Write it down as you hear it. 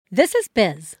This is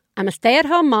Biz. I'm a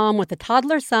stay-at-home mom with a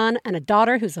toddler son and a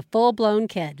daughter who's a full-blown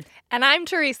kid. And I'm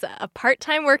Teresa, a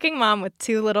part-time working mom with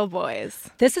 2 little boys.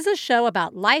 This is a show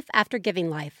about life after giving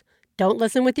life. Don't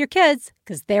listen with your kids,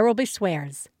 because there will be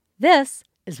swears. This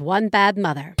is One Bad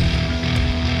Mother.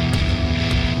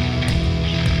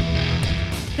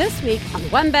 This week on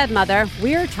One Bad Mother,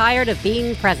 we're tired of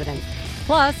being president.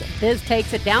 Plus, Biz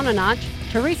takes it down a notch,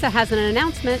 Teresa has an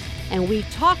announcement, and we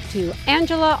talk to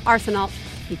Angela Arsenault,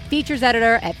 the features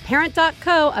editor at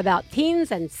Parent.co, about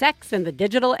teens and sex in the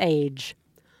digital age.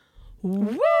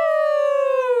 Woo!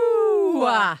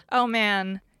 Oh,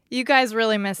 man. You guys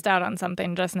really missed out on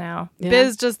something just now. Yeah.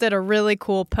 Biz just did a really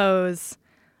cool pose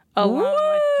along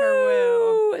with her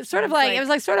woo. It's sort of like, it was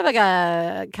like sort of like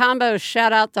a combo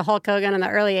shout out to Hulk Hogan in the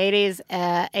early 80s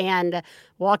and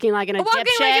walking like an Egyptian.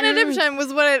 Walking like an Egyptian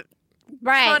was what it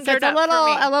right. So it's a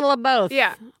little of both.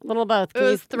 Yeah. A little of both. It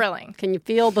was thrilling. Can you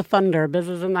feel the thunder? Biz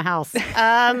is in the house.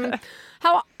 How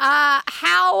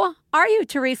are you,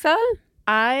 Teresa?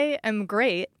 I am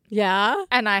great. Yeah.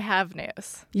 And I have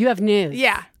news. You have news.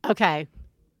 Yeah. Okay.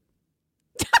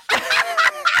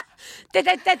 Should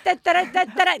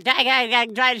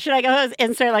I go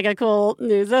insert like a cool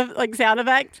news of like sound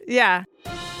effect? Yeah.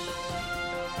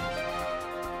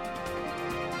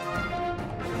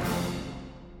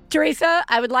 Teresa,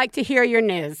 I would like to hear your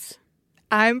news.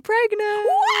 I'm pregnant.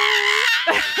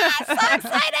 So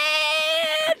excited!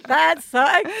 That's so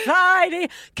exciting.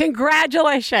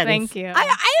 Congratulations. Thank you. I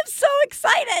am so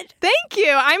excited. Thank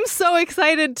you. I'm so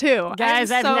excited too.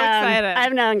 Guys, I'm so excited.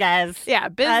 I've known, guys. Yeah,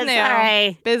 Biz knew.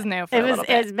 Sorry. Biz knew for a little bit.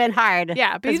 It's been hard.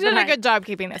 Yeah, but you did a good job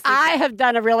keeping this secret. I have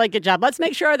done a really good job. Let's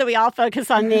make sure that we all focus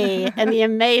on me and the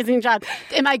amazing job.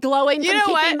 Am I glowing from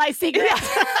keeping my secret?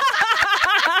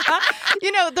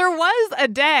 You know, there was a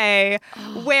day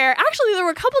where, actually, there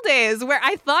were a couple days where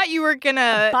I thought you were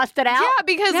gonna bust it out. Yeah,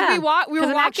 because we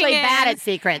were walking actually in, bad at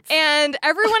secrets, and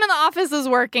everyone in the office is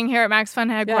working here at Max Fun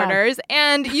headquarters,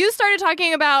 and you started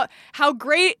talking about how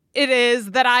great it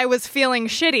is that I was feeling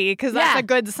shitty because that's a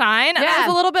good sign, and I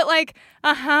was a little bit like,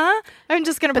 I'm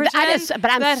just gonna pretend.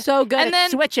 But I'm so good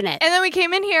at switching it. And then we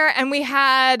came in here and we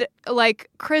had like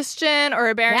Christian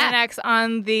or Baron X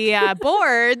on the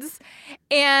boards.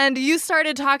 And you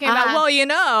started talking about, well, you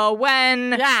know,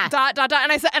 when ... And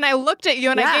I said, and I looked at you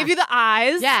and I gave you the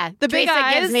eyes. Yeah. The big Teresa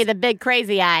eyes. gives me the big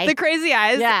crazy eye. The crazy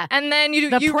eyes. Yeah. And then you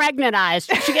pregnant eyes.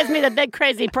 She gives me the big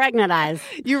crazy pregnant eyes.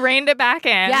 You reined it back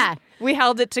in. Yeah. We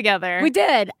held it together. We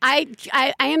did. I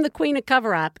am the queen of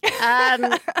cover up.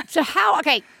 So how?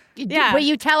 Okay. Will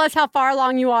you tell us how far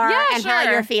along you are and how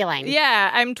you're feeling?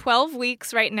 Yeah, I'm 12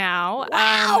 weeks right now.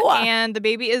 Wow. And the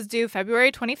baby is due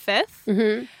February 25th.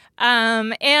 Mm-hmm.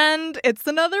 And it's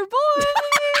another boy.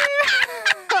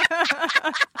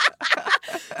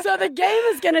 So the game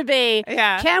is going to be,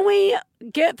 can we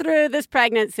get through this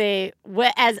pregnancy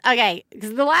because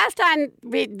the last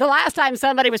time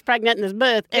somebody was pregnant in this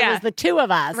booth, it was the 2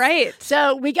 of us. Right.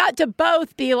 So we got to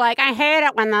both be like, I hate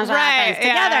it when those happens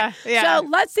together. Yeah. So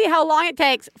let's see how long it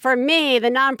takes for me, the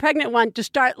non-pregnant one, to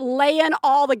start laying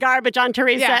all the garbage on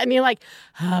Teresa and be like,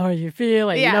 how are you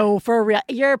feeling? Yeah. No, for real.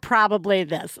 You're probably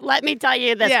this. Let me tell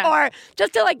you this. Yeah. Or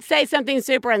just to like say something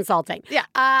super insulting. Yeah.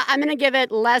 I'm going to give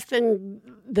it less than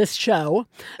this show.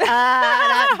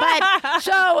 But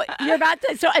so you're about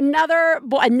to, so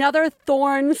another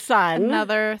thorn son.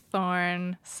 Another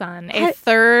thorn son. A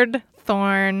third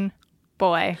thorn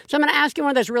boy. So I'm going to ask you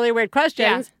one of those really weird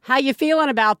questions. Yeah. How you feeling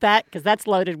about that? Because that's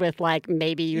loaded with like,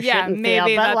 maybe you shouldn't maybe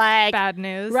feel, but that's like bad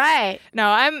news. Right. No,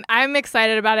 I'm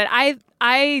excited about it. I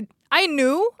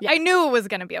knew it was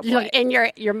going to be a boy. Like in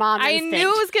your mom instinct. I knew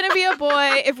it was going to be a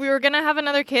boy. If we were going to have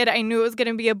another kid, I knew it was going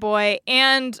to be a boy.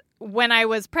 And when I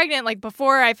was pregnant, like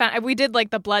before we did like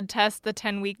the blood test, the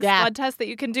 10 weeks blood test that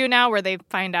you can do now where they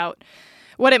find out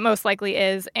what it most likely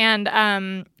is.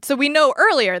 And so we know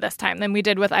earlier this time than we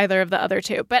did with either of the other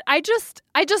 2. But I just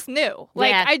knew.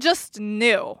 Like, I just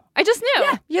knew.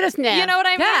 Yeah, you just knew. You know what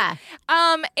I mean? Yeah.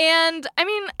 And I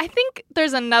mean, I think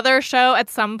there's another show at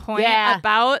some point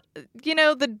about, you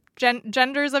know, the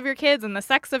genders of your kids and the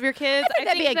sex of your kids. I think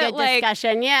that'd be a good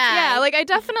discussion. Yeah. Yeah, like I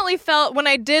definitely felt when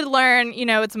I did learn, you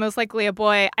know, it's most likely a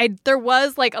boy, there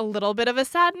was like a little bit of a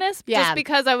sadness just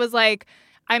because I was like,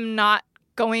 I'm not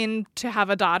going to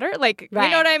have a daughter. Like, you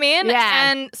know what I mean?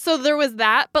 Yeah. And so there was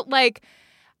that, but like,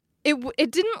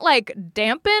 it didn't like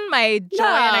dampen my joy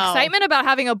and excitement about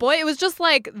having a boy. It was just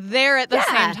like there at the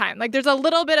same time. Like there's a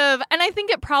little bit of, and I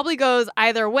think it probably goes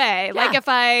either way. Yeah. Like if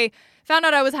I found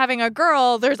out I was having a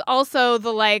girl, there's also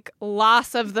the like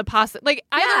loss of the like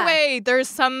either way, there's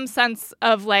some sense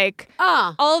of like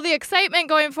all the excitement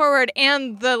going forward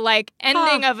and the like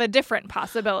ending of a different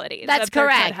possibility. That's that there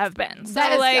correct. Could have been. So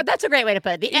that's a great way to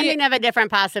put it. The ending of a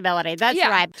different possibility. That's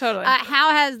right. Totally.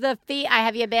 How has the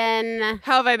have you been?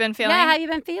 How have I been feeling? Yeah, how have you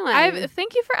been feeling?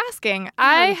 Thank you for asking.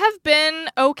 I have been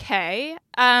okay.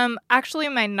 Actually,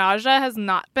 my nausea has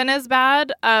not been as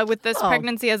bad with this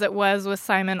pregnancy as it was with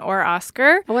Simon or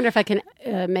Oscar. I wonder if I can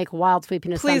make wild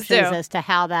sweeping assumptions as to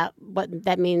how what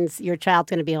that means your child's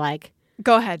going to be like.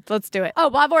 Go ahead. Let's do it. Oh,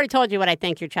 well, I've already told you what I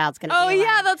think your child's going to be like. Oh,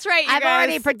 yeah, that's right, I've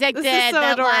already predicted the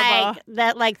third I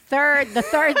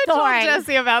Thorn. told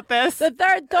Jesse about this. The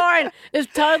third Thorn is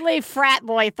totally frat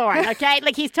boy Thorn, okay?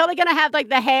 Like, he's totally going to have, like,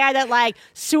 the hair that, like,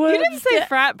 swoops. You didn't say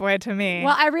frat boy to me.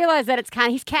 Well, I realize that it's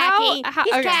he's khaki.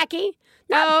 He's khaki.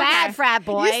 Not bad frat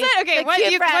boy. You said what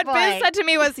Biz said to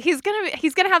me was he's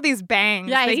gonna have these bangs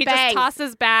that he just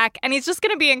tosses back, and he's just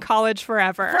gonna be in college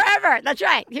forever. Forever, that's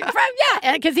right.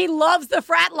 Because he loves the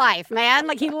frat life, man.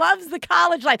 Like he loves the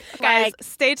college life. Guys,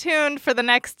 stay tuned for the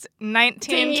next 20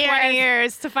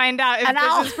 years to find out if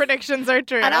Biz's predictions are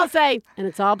true. And I'll say, and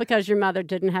it's all because your mother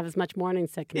didn't have as much morning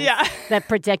sickness that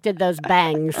predicted those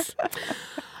bangs.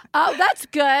 Oh, that's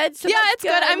good. So it's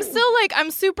good. I'm still I'm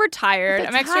super tired.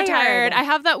 I'm extra tired. I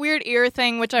have that weird ear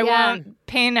thing, which I won't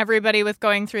pain everybody with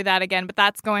going through that again, but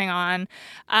that's going on.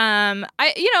 I'm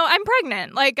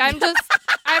pregnant. Like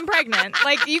I'm pregnant.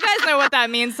 Like you guys know what that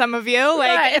means, some of you.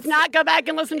 Like if not, go back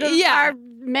and listen to our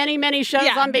many shows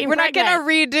on being pregnant. We're not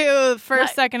going to redo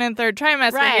first, second, and third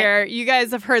trimester here. You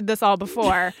guys have heard this all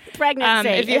before. Pregnancy.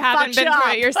 If you haven't been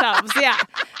through it yourselves. Yeah.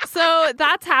 So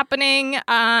that's happening.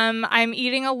 I'm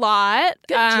eating a lot.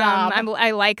 Good job.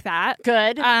 I like that.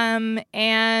 Good.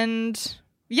 And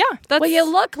yeah, that's... Well, you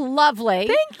look lovely.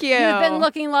 Thank you. You've been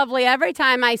looking lovely every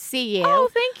time I see you. Oh,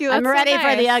 thank you. That's I'm ready so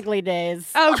nice. for the ugly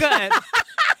days. Oh, good.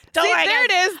 Don't worry, there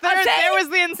it is. There was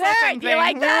the insulting thing.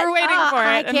 Like we were waiting for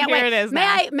it, and here it is.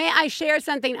 May I share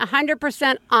something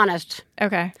 100% honest?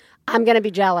 Okay. I'm going to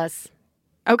be jealous.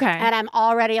 Okay. And I'm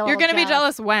already a little You're going to be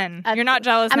jealous when? You're not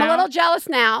jealous now? I'm a little jealous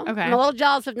now. Okay. I'm a little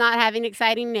jealous of not having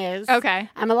exciting news. Okay.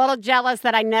 I'm a little jealous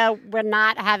that I know we're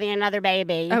not having another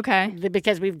baby. Okay.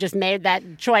 Because we've just made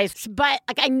that choice. But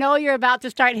I know you're about to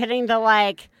start hitting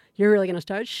the you're really going to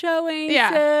start showing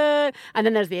soon. And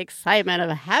then there's the excitement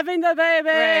of having the baby.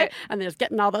 Right. And there's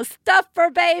getting all the stuff for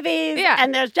babies. Yeah.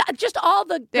 And there's just all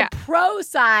the pro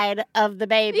side of the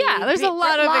baby. Yeah, there's a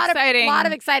lot of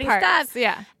exciting parts. Stuff.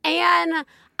 Yeah. And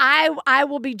I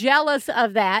will be jealous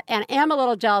of that and am a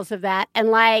little jealous of that. And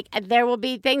there will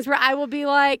be things where I will be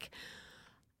like,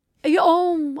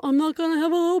 I'm not going to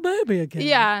have a little baby again.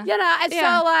 Yeah. And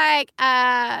so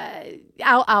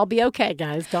I'll be okay,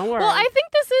 guys. Don't worry. Well, I think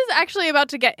this is actually about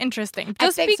to get interesting.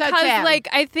 Just because, so too.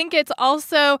 I think it's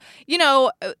also,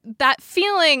 that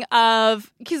feeling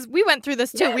of, because we went through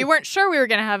this too. Yeah. We weren't sure we were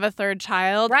going to have a third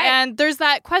child. Right. And there's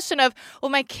that question of, well,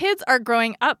 my kids are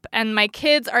growing up and my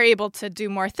kids are able to do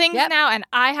more things now and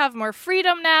I have more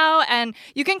freedom now. And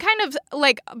you can kind of,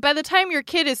 by the time your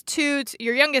kid is 2,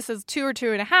 your youngest is 2 or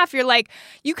 2.5, you're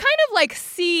you kind of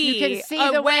see, you can see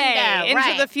a the way window,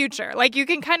 into the future. You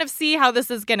can kind of see how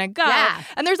this is going to go. Yeah.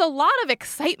 And there's a lot of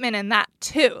excitement in that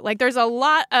too. There's a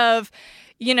lot of,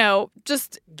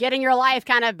 just getting your life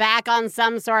kind of back on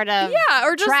some sort of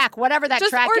or just, track, whatever that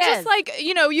track is. Or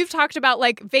just you've talked about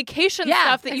vacation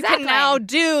stuff that you can now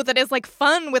do that is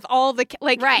fun with all the,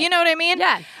 you know what I mean?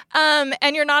 Yeah.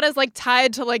 And you're not as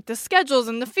tied to the schedules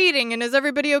and the feeding and is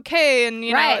everybody okay? And,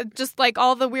 know, just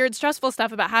all the weird stressful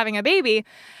stuff about having a baby.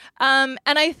 And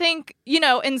I think,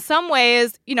 in some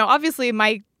ways, obviously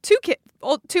my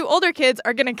two older kids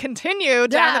are going to continue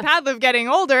down the path of getting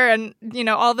older and,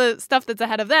 all the stuff that's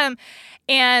ahead of them.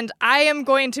 And I am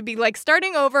going to be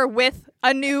starting over with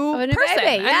a new person.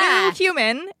 Baby, a new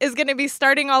human is going to be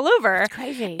starting all over. That's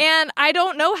crazy. And I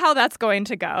don't know how that's going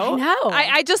to go. I know.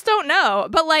 I just don't know.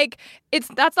 But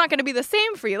that's not going to be the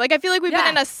same for you. I feel like we've been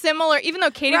in a similar, even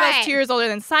though Katie was 2 years older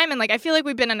than Simon, I feel like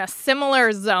we've been in a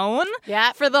similar zone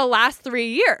for the last 3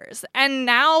 years. And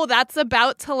now that's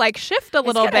about to shift a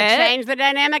little bit. It's going to change the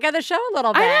dynamic of the show a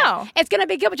little bit. I know. It's going to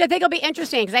be good, which I think will be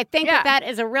interesting because I think that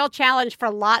is a real challenge for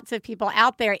lots of people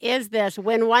out there is this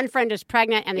when one friend is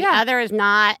pregnant and the other is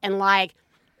not and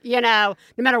no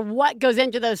matter what goes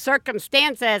into those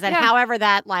circumstances and however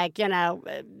that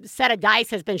set of dice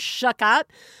has been shook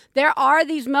up, there are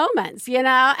these moments, and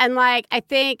I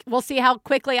think we'll see how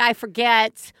quickly I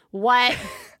forget what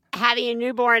having a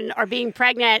newborn or being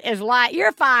pregnant is like.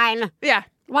 You're fine. Yeah.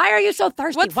 Why are you so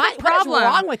thirsty? What's the problem? What is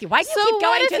wrong with you? Why do you keep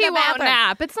going to the bathroom? Won't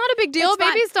nap? It's not a big deal.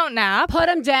 Babies don't nap. Put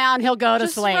him down. He'll go to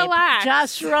sleep. Relax.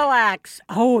 Just relax.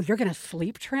 Oh, you're going to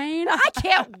sleep train? I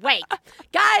can't wait.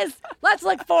 Guys, let's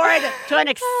look forward to an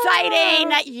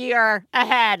exciting year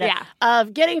ahead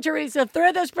of getting Teresa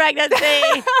through this pregnancy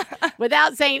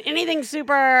without saying anything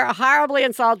super horribly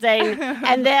insulting.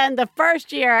 And then the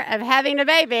first year of having a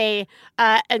baby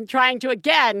and trying to,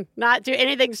 again, not do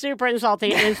anything super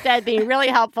insulting and instead being really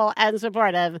helpful and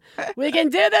supportive. We can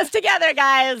do this together,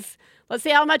 guys. Let's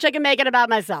see how much I can make it about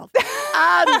myself.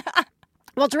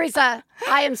 Well, Teresa,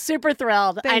 I am super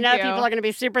thrilled. I know people are going to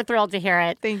be super thrilled to hear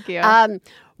it. Thank you.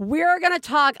 We're going to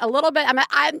talk a little bit.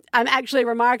 I'm actually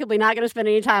remarkably not going to spend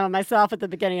any time on myself at the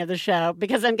beginning of the show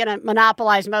because I'm going to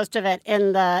monopolize most of it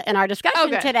in our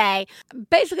discussion today.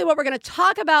 Basically, what we're going to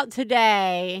talk about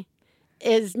today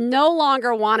is no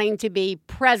longer wanting to be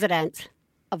president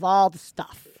of all the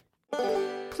stuff.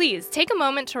 Please take a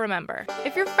moment to remember,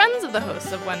 if you're friends of the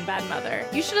hosts of One Bad Mother,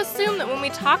 you should assume that when we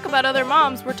talk about other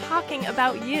moms, we're talking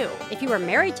about you. If you are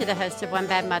married to the hosts of One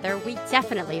Bad Mother, we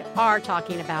definitely are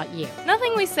talking about you.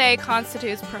 Nothing we say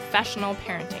constitutes professional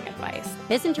parenting advice.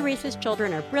 Biz and Teresa's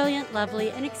children are brilliant,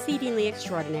 lovely, and exceedingly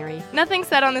extraordinary. Nothing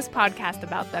said on this podcast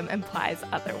about them implies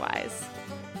otherwise.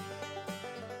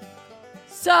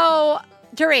 So,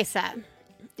 Teresa,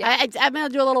 I'm going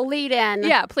to do a little lead-in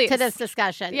to this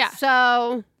discussion. Yeah.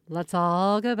 So, let's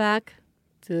all go back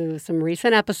to some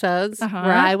recent episodes where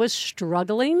I was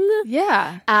struggling.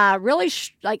 Yeah. Really,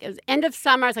 like, it was end of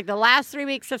summer. It's like the last 3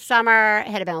 weeks of summer. It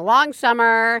had been a long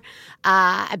summer.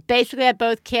 I basically had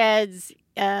both kids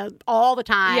all the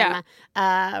time.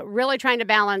 Yeah. Really trying to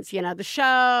balance, the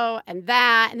show and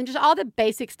that. And then just all the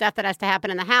basic stuff that has to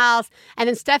happen in the house. And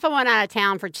then Stefan went out of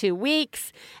town for 2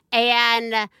 weeks.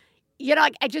 And...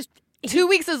 I just... 2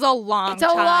 weeks is a long time. It's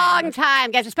a long time,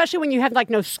 guys, especially when you have,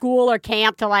 no school or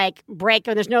camp to, break,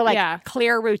 and there's no,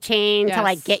 clear routine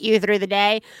to, get you through the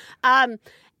day.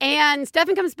 And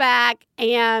Stefan comes back,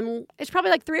 and it's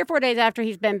probably, 3 or 4 days after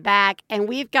he's been back, and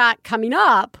we've got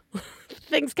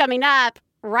things coming up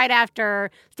right after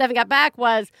Stefan got back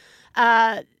was...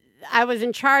 I was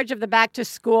in charge of the back to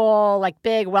school,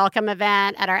 big welcome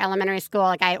event at our elementary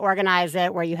school. I organize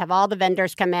it where you have all the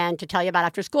vendors come in to tell you about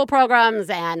after school programs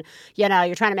and, you're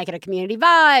trying to make it a community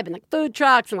vibe and food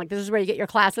trucks and this is where you get your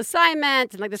class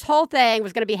assignments and this whole thing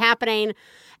was going to be happening.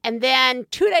 And then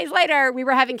 2 days later, we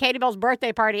were having Katie Bell's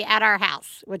birthday party at our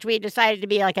house, which we decided to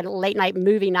be a late night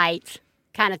movie night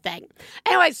kind of thing.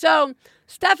 Anyway, so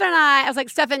Stefan and I was like,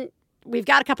 Stefan, we've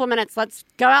got a couple of minutes. Let's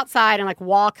go outside and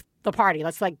walk the party.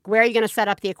 Let's where are you going to set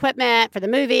up the equipment for the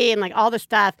movie and all this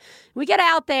stuff. We get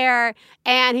out there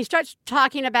and he starts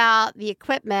talking about the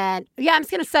equipment. Yeah, I'm just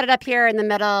going to set it up here in the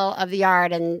middle of the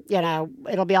yard and,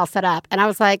 it'll be all set up. And I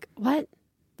was like, what?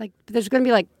 There's going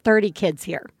to be 30 kids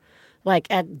here,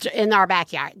 in our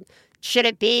backyard. Should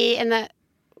it be in the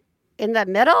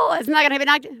middle? Isn't that going to be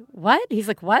knocked? What? He's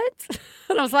like, what?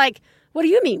 And I was like, what do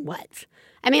you mean, what?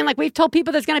 I mean, we've told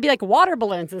people there's going to be, water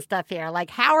balloons and stuff here.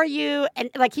 How are you?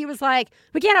 And, he was like,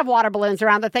 we can't have water balloons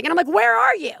around the thing. And I'm like, where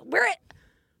are you? Where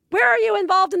are you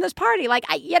involved in this party?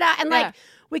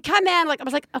 We come in, I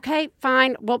was like, okay,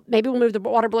 fine. Well, maybe we'll move the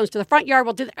water balloons to the front yard.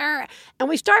 We'll do and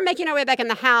we start making our way back in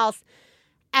the house.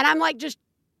 And I'm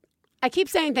I keep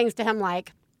saying things to him I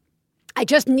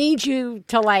just need you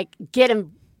to, get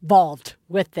involved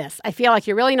with this. I feel like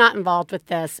you're really not involved with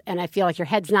this, and I feel like your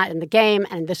head's not in the game.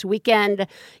 And this weekend,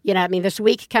 this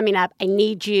week coming up, I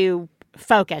need you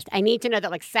focused. I need to know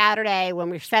that Saturday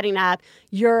when we're setting up,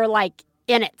 you're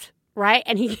in it, right?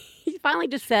 And he finally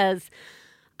just says,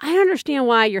 I don't understand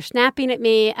why you're snapping at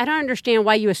me. I don't understand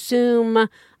why you assume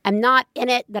I'm not in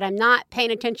it, that I'm not paying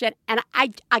attention. And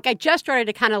I just started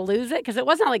to kind of lose it because it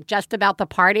wasn't just about the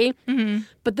party,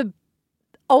 but the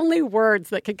only words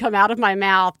that could come out of my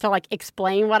mouth to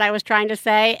explain what I was trying to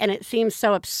say. And it seems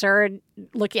so absurd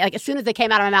looking. As soon as they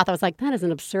came out of my mouth, I was like, that is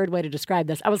an absurd way to describe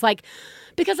this. I was like,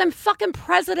 because I'm fucking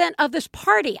president of this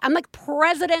party. I'm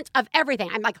president of everything.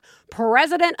 I'm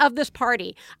president of this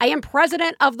party. I am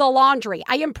president of the laundry.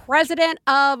 I am president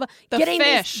of getting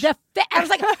fish. I was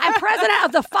like, I'm president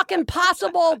of the fucking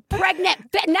possible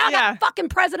pregnant. Now I'm fucking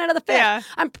president of the fish. Yeah.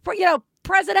 I'm,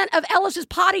 president of Ellis's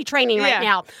potty training right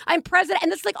now. I'm president,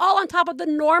 and this is like all on top of the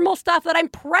normal stuff that I'm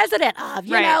president of.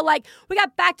 You know, like we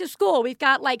got back to school. We've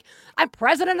got like, I'm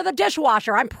president of the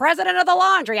dishwasher. I'm president of the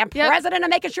laundry. I'm president of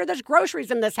making sure there's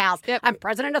groceries in this house. I'm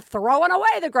president of throwing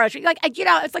away the groceries. Like, you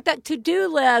know, it's like that to-do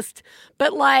list,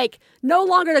 but like no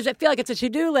longer does it feel like it's a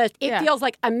to-do list. It feels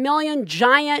like a million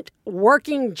giant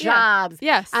working jobs.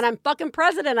 Yes. And I'm fucking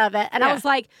president of it. And I was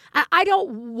like, I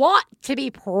don't want to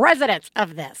be president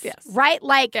of this. Yes. Right?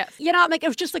 Like, you know, like it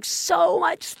was just like so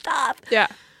much stuff. Yeah.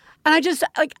 And I just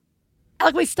like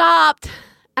we stopped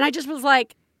and I just was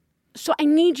like, so I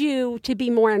need you to be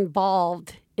more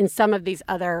involved in some of these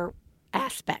other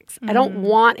aspects. I don't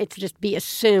want it to just be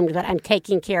assumed that I'm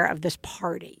taking care of this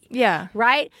party. Yeah.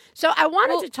 Right? So I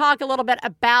wanted to talk a little bit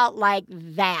about like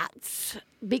that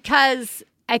because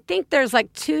I think there's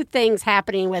like two things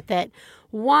happening with it.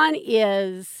 One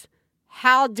is,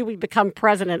 how do we become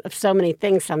president of so many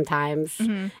things sometimes?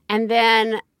 And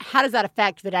then how does that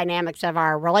affect the dynamics of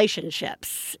our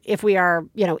relationships if we are,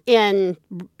 you know, in,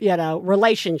 you know,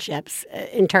 relationships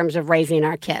in terms of raising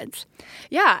our kids?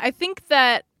 Yeah, I think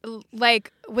that,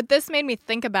 like, what this made me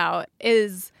think about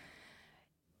is,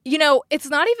 you know, it's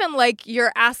not even like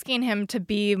you're asking him to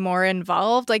be more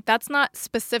involved. Like, that's not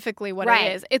specifically what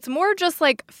it is. It's more just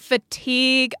like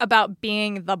fatigue about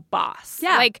being the boss.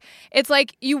 Yeah. Like, it's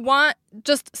like you want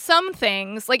just some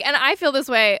things. Like, and I feel this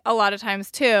way a lot of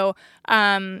times too.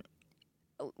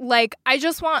 Like, I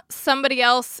just want somebody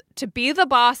else to be the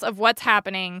boss of what's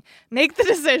happening, make the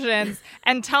decisions,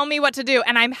 and tell me what to do.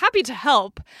 And I'm happy to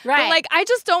help. Right. But, like, I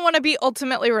just don't want to be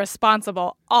ultimately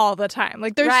responsible all the time.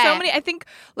 Like, there's so many, I think,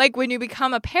 like, when you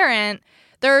become a parent,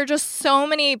 there are just so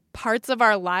many parts of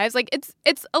our lives. Like,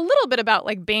 it's a little bit about,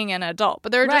 like, being an adult.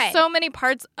 But there are just so many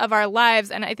parts of our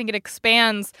lives. And I think it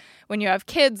expands when you have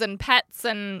kids and pets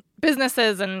and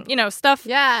businesses and, you know, stuff.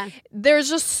 Yeah. There's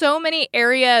just so many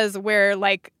areas where,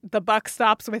 like, the buck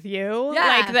stops with you. Yeah.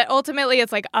 Like, that ultimately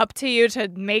it's, like, up to you to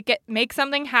make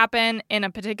something happen in a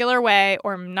particular way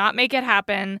or not make it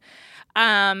happen.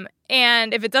 And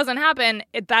if it doesn't happen,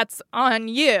 that's on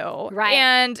you. Right.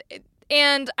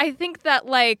 And I think that,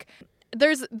 like,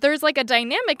 there's like a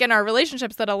dynamic in our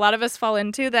relationships that a lot of us fall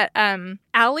into that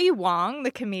Ali Wong,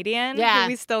 the comedian, who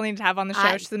we still need to have on the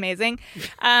show, she's amazing.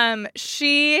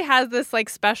 She has this like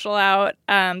special out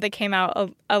that came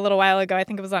out a little while ago. I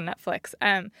think it was on Netflix.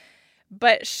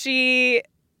 But she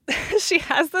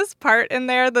has this part in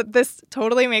there that this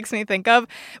totally makes me think of,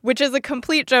 which is a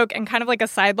complete joke and kind of like a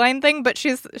sideline thing. But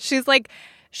she's like,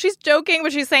 she's joking,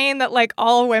 but she's saying that, like,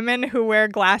 all women who wear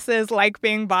glasses like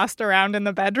being bossed around in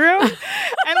the bedroom.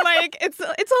 And, like, it's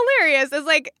hilarious. It's,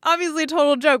 like, obviously a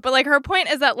total joke. But, like, her point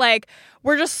is that, like,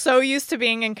 we're just so used to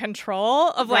being in control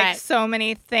of, like, so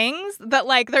many things that,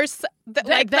 like, there's,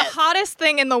 the hottest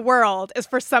thing in the world is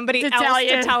for somebody else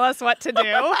to tell us what to do.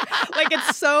 Like,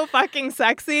 it's so fucking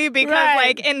sexy because,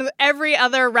 like, in every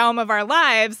other realm of our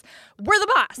lives, we're the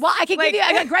boss. Well, I can give you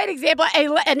a great example,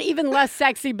 an even less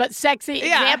sexy but sexy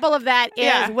example of that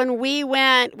is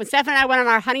when Steph and I went on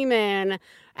our honeymoon,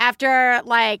 after,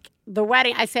 like, the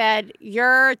wedding, I said,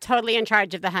 you're totally in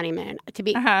charge of the honeymoon. To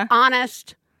be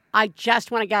honest, I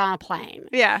just want to get on a plane.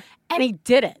 Yeah. And he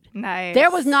did it. Nice. There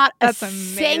was not a amazing.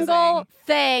 single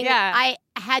thing I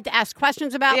had to ask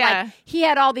questions about. Yeah. Like, he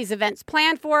had all these events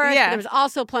planned for us. Yeah. There was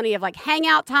also plenty of, like,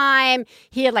 hangout time.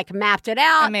 He had, like, mapped it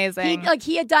out. Amazing.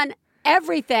 He had done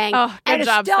everything. Oh, good and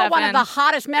job, it's still Stefan. one of the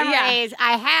hottest memories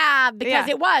I have because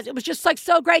it was just, like,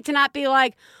 so great to not be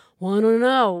like, well, I don't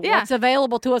know. What's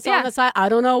available to us on the side? I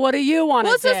don't know. What do you want to do?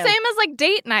 Well, it's the same as, like,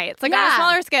 date nights. Like, on a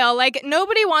smaller scale, like,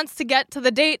 nobody wants to get to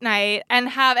the date night and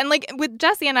like, with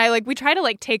Jesse and I, like, we try to,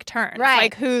 like, take turns. Right.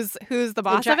 Like, who's the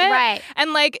boss of it. Right.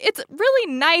 And, like, it's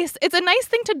really nice. It's a nice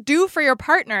thing to do for your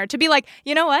partner to be like,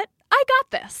 you know what? I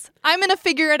got this. I'm going to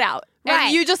figure it out. Right.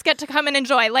 And you just get to come and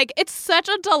enjoy. Like, it's such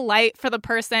a delight for the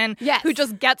person who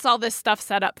just gets all this stuff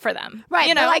set up for them. Right.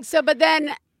 You know? But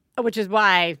then, which is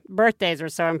why birthdays are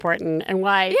so important and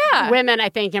why women, I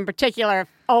think, in particular,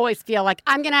 always feel like,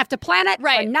 I'm going to have to plan it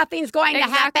or nothing's going to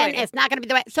happen. It's not going to be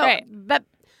the way. So,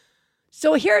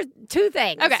 so here's two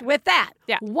things with that.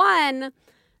 Yeah. One,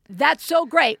 that's so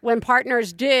great when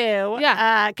partners do.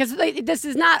 Yeah. Because this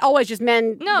is not always just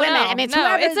men, women. I mean, it's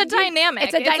a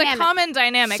dynamic. It's a common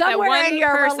dynamic. Somewhere that one in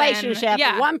your person,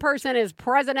 relationship, one person is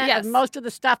president of most of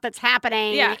the stuff that's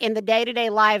happening in the day-to-day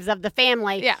lives of the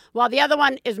family, while the other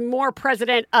one is more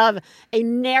president of a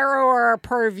narrower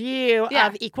purview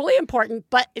of equally important,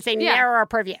 but it's a narrower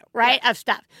purview, right, of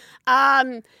stuff.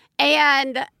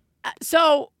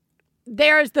 So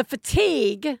there's the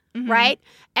fatigue, right?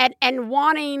 And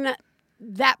wanting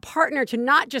that partner to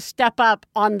not just step up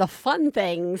on the fun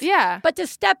things, but to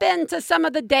step into some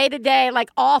of the day-to-day like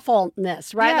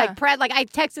awfulness, right? Like I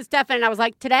texted Stefan and I was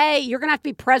like, today you're gonna have to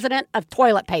be president of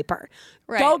toilet paper.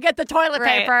 Right. Go get the toilet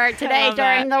paper today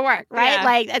during the work, right?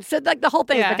 Yeah. Like, so like the whole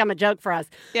thing has become a joke for us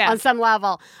on some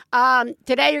level.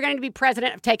 Today you're going to be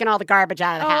president of taking all the garbage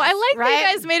out of the house. I like that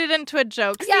you guys made it into a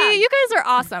joke. See, you guys are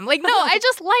awesome. Like, no, I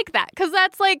just like that because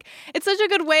that's like, it's such a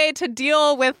good way to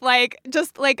deal with like,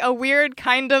 just like a weird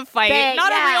kind of fight.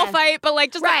 Not a real fight, but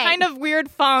like just a kind of weird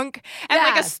funk and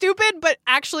like a stupid but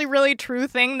actually really true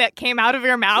thing that came out of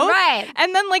your mouth. Right.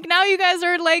 And then like now you guys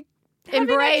are like,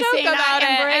 embracing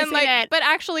it, but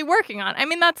actually working on it. I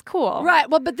mean, that's cool. Right.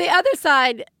 Well, but the other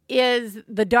side is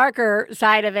the darker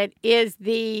side of it is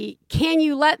can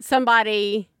you let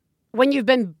somebody, when you've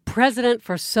been president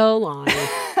for so long,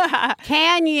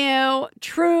 can you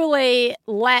truly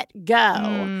let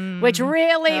go? Which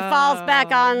really falls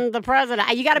back on the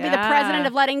president. You got to be the president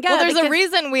of letting go. Well, there's a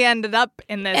reason we ended up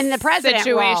in this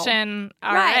situation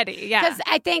already. Right. Yeah. Because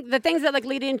I think the things that like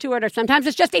lead into it are sometimes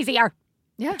it's just easier.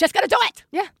 Yeah. Just got to do it.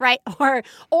 Yeah. Right.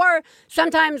 Or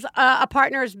sometimes a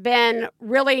partner's been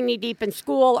really knee deep in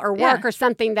school or work or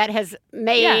something that has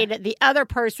made the other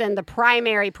person the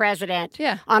primary president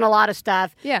on a lot of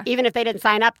stuff, even if they didn't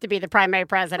sign up to be the primary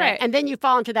president. Right. And then you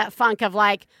fall into that funk of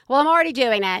like, well, I'm already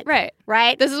doing it. Right.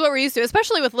 Right. This is what we're used to,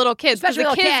 especially with little kids. Because the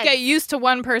kids get used to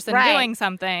one person doing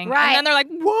something. Right. And then they're like,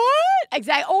 what?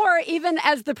 Exactly. Or even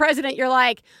as the president, you're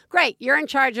like, great, you're in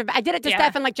charge of, I did it to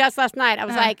Stefan like just last night. I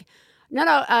was like, no,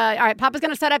 all right, Papa's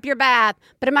going to set up your bath.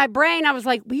 But in my brain, I was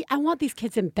like, I want these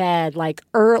kids in bed,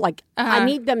 I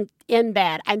need them in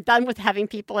bed. I'm done with having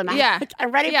people in my house.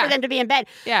 I'm ready for them to be in bed.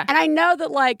 Yeah. And I know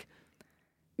that, like,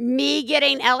 me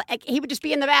getting, he would just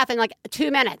be in the bath in, like,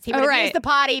 2 minutes. He would use the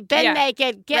potty, been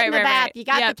naked, get in the bath. You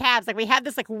got the tabs. Like, we had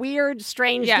this, like, weird,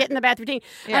 strange get in the bath routine.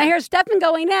 And I hear Stefan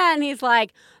going in, and he's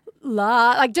like,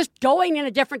 like just going in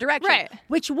a different direction,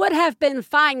 which would have been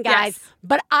fine, guys.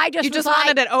 But I just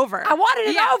wanted it over. I wanted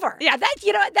it over. Yeah,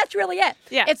 that's really it.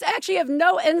 Yeah, it's actually of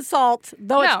no insult,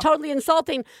 though it's totally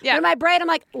insulting. Yeah. But in my brain, I'm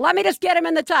like, let me just get him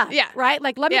in the tub. Yeah, right.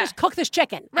 Like, let me just cook this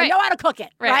chicken. I know how to cook it.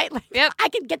 Right. Like, I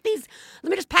can get these. Let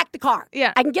me just pack the car.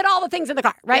 Yeah, I can get all the things in the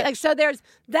car. Right. Like, so there's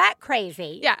that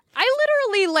crazy. Yeah, I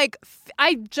literally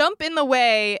I jump in the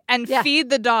way and feed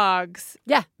the dogs.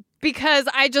 Yeah. Because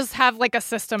I just have like a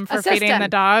system for feeding the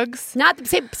dogs. Not the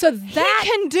same. So that he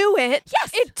can do it.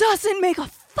 Yes. It doesn't make a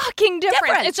fucking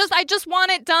difference. It's just I just want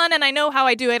it done and I know how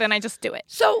I do it and I just do it.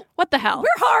 So what the hell?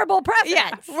 We're horrible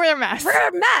presidents. Yeah, we're a mess. We're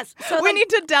a mess. So we need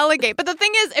to delegate. But the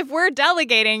thing is, if we're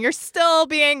delegating, you're still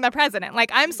being the president. Like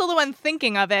I'm still the one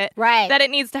thinking of it. Right. That it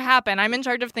needs to happen. I'm in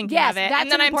charge of thinking of it. And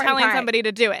then I'm telling somebody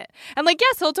to do it. And like,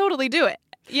 yes, he'll totally do it.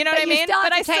 You know what I mean?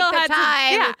 But I still had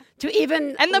time to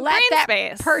even and the let brain that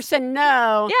space. Person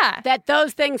know that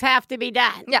those things have to be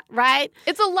done. Yeah. Right?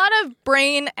 It's a lot of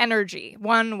brain energy,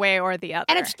 one way or the other.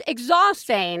 And it's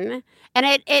exhausting.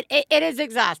 And it is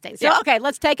exhausting. So, okay,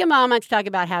 let's take a moment to talk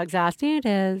about how exhausting it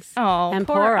is. Oh, and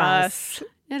poor us.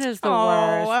 It is the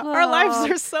worst. Our lives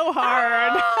are so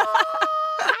hard.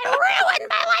 I ruined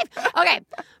my life. Okay,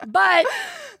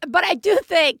 but I do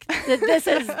think that this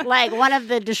is like one of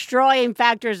the destroying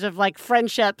factors of like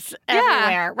friendships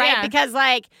everywhere, right? Yeah. Because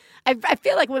like I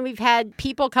feel like when we've had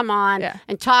people come on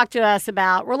and talk to us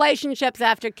about relationships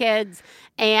after kids,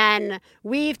 and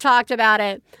we've talked about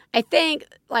it, I think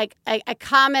like a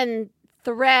common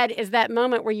thread is that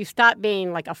moment where you stop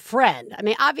being like a friend. I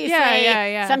mean, obviously,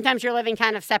 sometimes you're living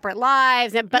kind of separate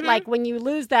lives, but like when you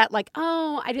lose that, like,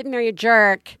 oh, I didn't marry a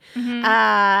jerk,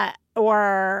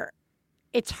 or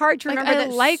it's hard to remember I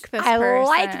like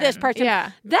this person.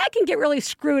 Yeah. That can get really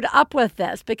screwed up with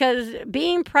this because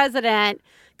being president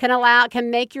can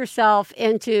make yourself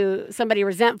into somebody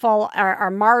resentful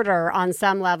or martyr on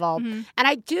some level. And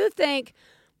I do think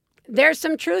there's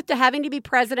some truth to having to be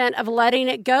president of letting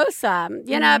it go some,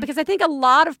 you know, because I think a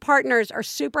lot of partners are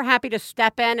super happy to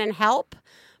step in and help.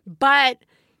 But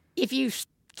if you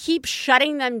keep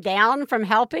shutting them down from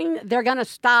helping, they're going to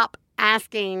stop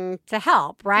asking to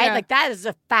help, right? Like that is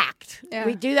a fact. Yeah.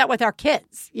 We do that with our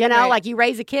kids, you know, like you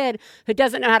raise a kid who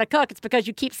doesn't know how to cook. It's because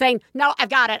you keep saying, no, I've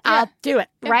got it. I'll do it,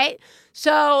 right?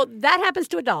 So that happens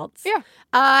to adults. Yeah.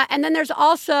 And then there's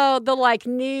also the like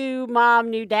new mom,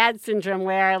 new dad syndrome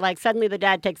where like suddenly the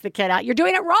dad takes the kid out. You're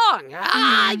doing it wrong.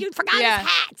 You forgot his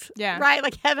hat. Yeah. Right?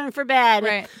 Like heaven forbid.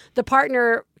 Right. The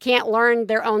partner can't learn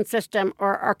their own system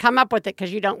or come up with it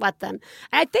because you don't let them.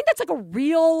 And I think that's like a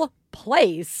real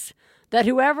place that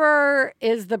whoever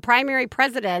is the primary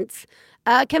president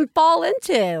can fall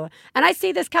into. And I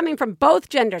see this coming from both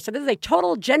genders. So this is a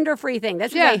total gender-free thing.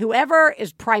 This is a whoever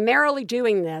is primarily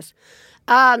doing this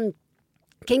can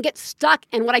get stuck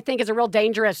in what I think is a real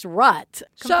dangerous rut.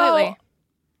 Completely. So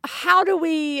how do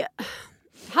we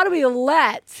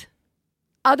let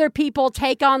other people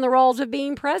take on the roles of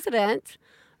being president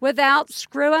without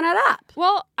screwing it up?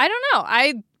 Well, I don't know.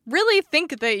 I really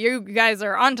think that you guys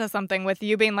are onto something with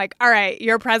you being like, all right,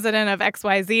 you're president of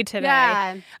XYZ today.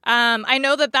 Yeah. I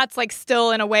know that that's like still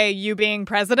in a way you being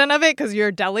president of it because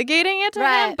you're delegating it to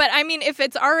him. But I mean, if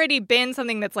it's already been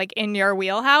something that's like in your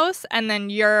wheelhouse and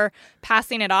then you're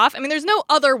passing it off, I mean, there's no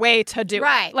other way to do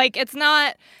it. Like, it's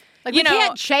not... Like, we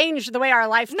can't change the way our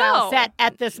lifestyle is set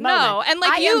at this moment. No, and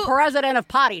like I am president of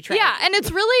potty training. Yeah, and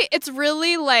it's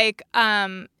really like,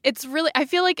 I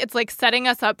feel like it's like setting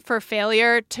us up for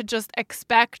failure to just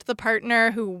expect the partner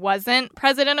who wasn't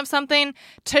president of something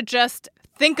to just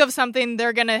think of something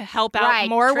they're going to help out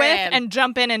more with and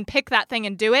jump in and pick that thing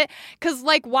and do it. Because,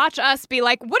 like, watch us be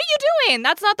like, what are you doing?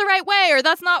 That's not the right way. Or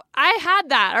that's not, I had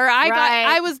that. Or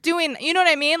I was doing, you know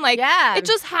what I mean? Like, it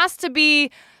just has to be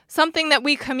something that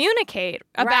we communicate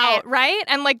about, right?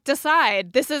 And like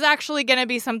decide this is actually going to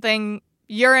be something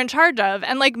you're in charge of.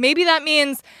 And like maybe that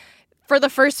means for the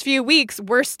first few weeks,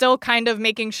 we're still kind of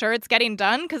making sure it's getting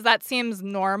done because that seems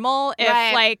normal.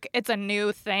 If like it's a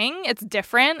new thing, it's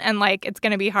different and like it's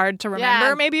going to be hard to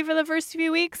remember maybe for the first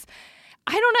few weeks.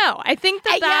 I don't know. I think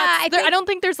I don't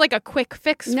think there's like a quick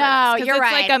fix for this, you're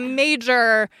right. It's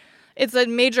like it's a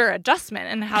major adjustment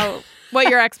in how what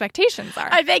your expectations are.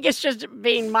 I think it's just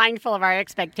being mindful of our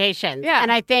expectations. Yeah.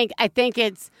 And I think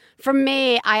it's, for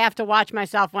me, I have to watch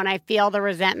myself when I feel the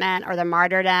resentment or the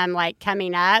martyrdom like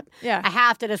coming up. Yeah. I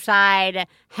have to decide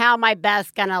how am I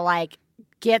best going to like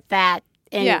get that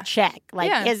in check.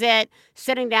 Like, is it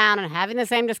sitting down and having the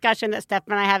same discussion that Steph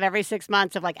and I have every 6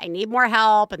 months of like, I need more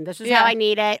help and this is how I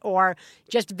need it, or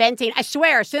just venting? I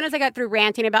swear, as soon as I got through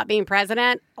ranting about being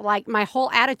president, like my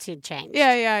whole attitude changed.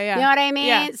 Yeah. You know what I mean?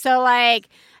 Yeah. So like,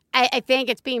 I think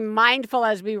it's being mindful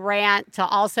as we rant to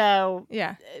also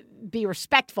be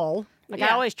respectful. Like I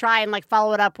always try and like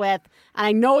follow it up with, and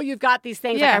I know you've got these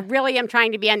things. Like I really am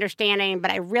trying to be understanding,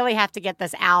 but I really have to get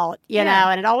this out, you know,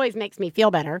 and it always makes me feel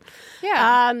better.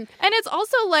 Yeah. And it's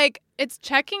also like, it's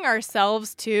checking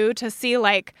ourselves too to see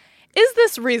like, is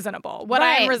this reasonable? What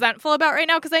I'm resentful about right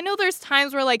now? Because I know there's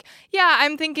times where like,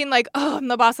 I'm thinking like, oh, I'm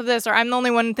the boss of this, or I'm the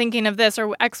only one thinking of this, or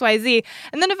XYZ.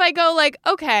 And then if I go like,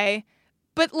 okay,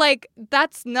 but like,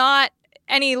 that's not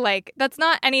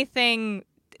anything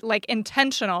like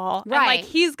intentional. And like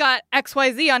he's got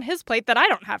XYZ on his plate that I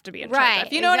don't have to be in charge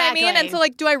of. You know what I mean? And so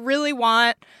like, do I really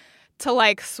want to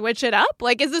like switch it up?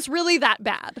 Like, is this really that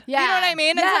bad? Yeah. You know what I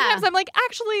mean? And sometimes I'm like,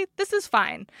 actually, this is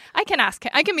fine. I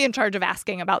can be in charge of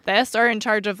asking about this or in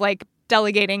charge of like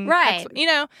delegating. You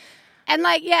know? And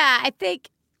like,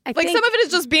 I think some of it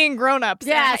is just being grown-ups.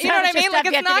 Yeah. You know what I mean? Like,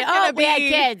 it's not going to be... we had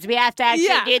kids. We have to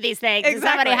actually do these things. Exactly.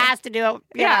 Somebody has to do it.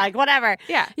 You know, like, whatever.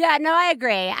 Yeah. Yeah, no, I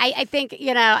agree. I think,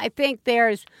 I think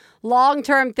there's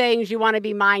long-term things you want to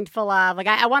be mindful of. Like,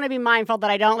 I want to be mindful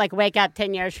that I don't, like, wake up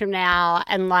 10 years from now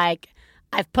and, like,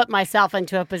 I've put myself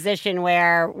into a position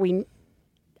where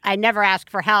I never ask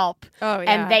for help,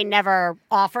 and they never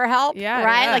offer help,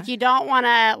 right? Like, you don't want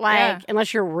to, like,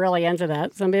 unless you're really into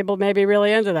that. Some people may be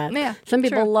really into that. Yeah, some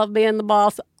people love being the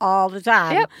boss all the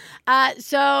time. Yep.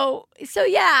 So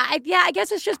I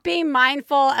guess it's just being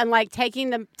mindful and, like, taking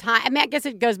the time. I mean, I guess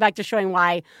it goes back to showing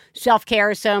why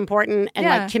self-care is so important, and,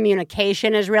 like,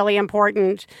 communication is really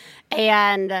important,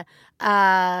 and,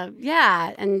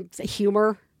 and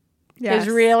humor is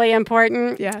really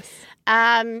important. Yes.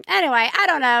 Anyway, I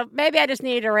don't know. Maybe I just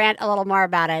needed to rant a little more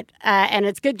about it. And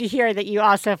it's good to hear that you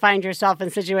also find yourself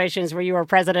in situations where you are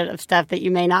president of stuff that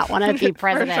you may not want to be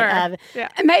president of. Yeah.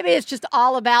 And maybe it's just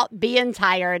all about being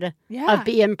tired of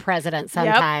being president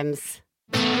sometimes.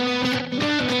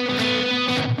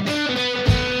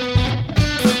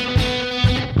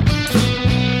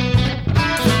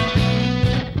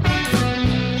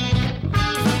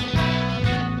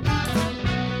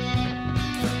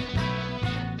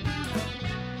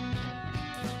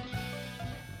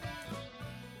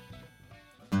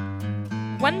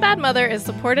 One Bad Mother is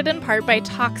supported in part by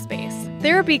Talkspace.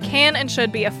 Therapy can and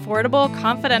should be affordable,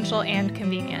 confidential, and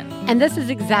convenient. And this is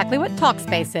exactly what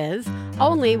Talkspace is.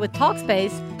 Only with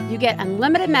Talkspace, you get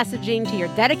unlimited messaging to your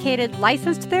dedicated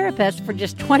licensed therapist for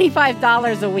just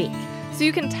 $25 a week. So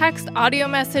you can text, audio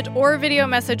message, or video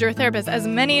message your therapist as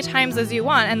many times as you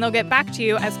want, and they'll get back to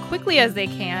you as quickly as they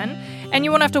can. And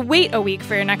you won't have to wait a week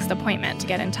for your next appointment to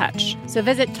get in touch. So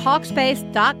visit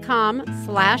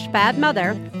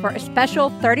Talkspace.com/badmother for a special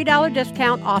 $30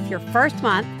 discount off your first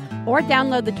month, or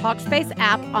download the Talkspace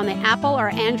app on the Apple or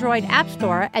Android App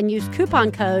Store and use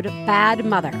coupon code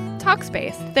BADMOTHER.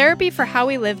 Talkspace, therapy for how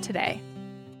we live today.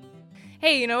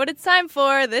 Hey, you know what it's time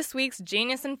for? This week's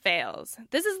Genius and Fails.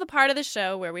 This is the part of the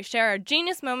show where we share our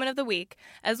genius moment of the week,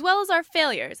 as well as our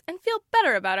failures, and feel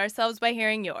better about ourselves by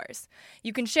hearing yours.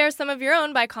 You can share some of your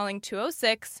own by calling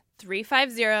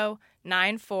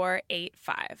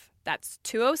 206-350-9485. That's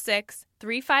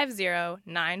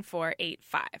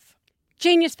 206-350-9485.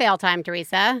 Genius fail time,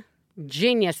 Teresa.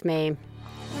 Genius me.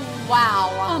 Wow.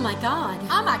 Oh my God.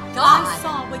 Oh my God. I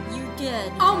saw what you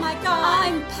did. Oh my God.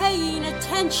 I'm paying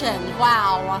attention.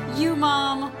 Wow. You,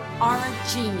 Mom, are a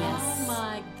genius. Oh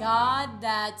my God,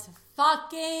 that's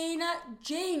fucking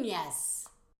genius.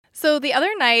 So the other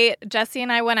night, Jesse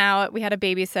and I went out. We had a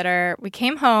babysitter. We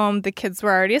came home. The kids were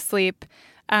already asleep.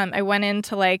 I went in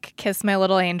to, kiss my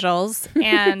little angels,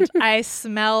 and I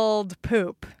smelled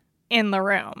poop in the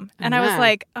room. And I was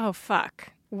like, oh,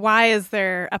 fuck. Why is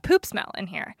there a poop smell in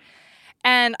here?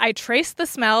 And I traced the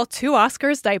smell to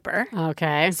Oscar's diaper.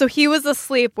 Okay. So he was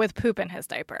asleep with poop in his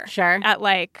diaper. Sure. At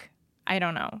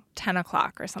 10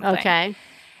 o'clock or something. Okay.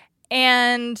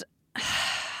 And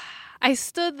I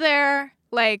stood there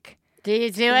do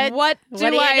you do it? What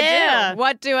do I do?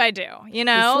 What do I do? You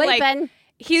know? He's sleeping.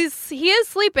 He is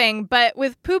sleeping, but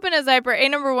with poop in his diaper,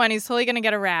 number one, he's totally going to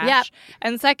get a rash. Yep.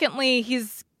 And secondly,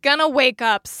 he's going to wake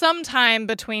up sometime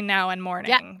between now and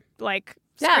morning,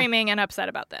 screaming and upset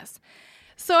about this.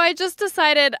 So I just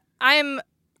decided I'm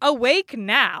awake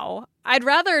now. I'd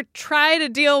rather try to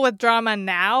deal with drama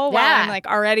now while I'm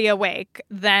already awake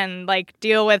than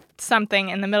deal with something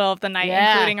in the middle of the night,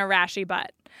 including a rashy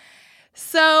butt.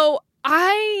 So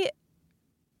I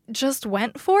just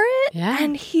went for it,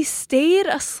 and he stayed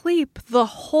asleep the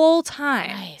whole time.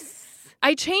 Nice.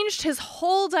 I changed his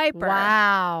whole diaper.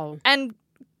 Wow. And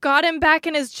got him back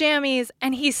in his jammies,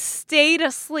 and he stayed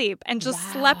asleep and just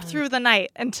slept through the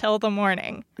night until the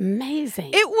morning.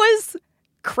 Amazing. It was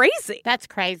crazy. That's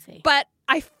crazy. But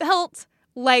I felt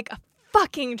like a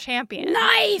fucking champion.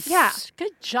 Nice. Yeah.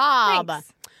 Good job.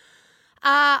 Thanks.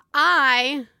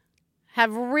 I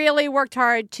have really worked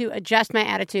hard to adjust my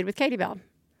attitude with Katie Bell.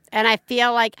 And I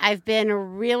feel like I've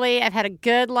had a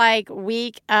good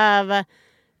week of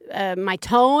my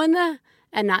tone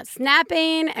and not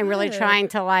snapping and really trying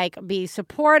to be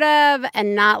supportive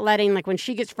and not letting when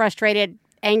she gets frustrated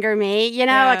anger me, a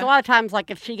lot of times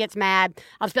if she gets mad,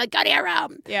 I'll just be go to your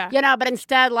room. Yeah. But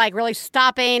instead really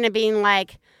stopping and being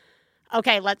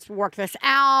okay, let's work this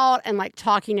out and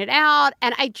talking it out.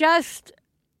 And I just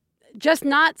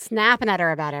not snapping at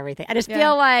her about everything. I just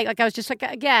feel I was just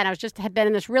again, had been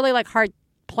in this really hard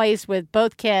place with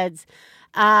both kids.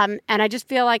 And I just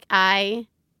feel I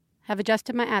have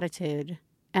adjusted my attitude,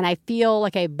 and I feel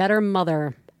like a better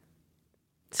mother.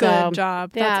 Good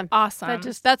job. That's awesome.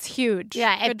 That's huge.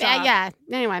 Yeah. Good job.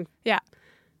 Anyway. Yeah.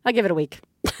 I'll give it a week.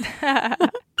 Hey,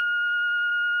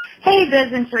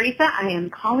 Biz and Teresa. I am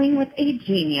calling with a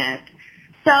genius.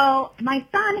 So my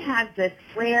son has this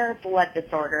rare blood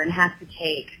disorder and has to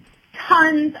take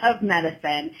tons of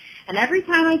medicine. And every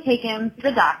time I take him to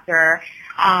the doctor,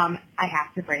 I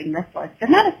have to bring this list of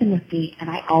medicine with me. And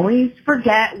I always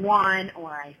forget one,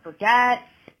 or I forget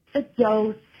the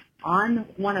dose on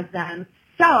one of them.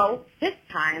 So this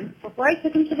time, before I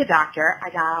took him to the doctor, I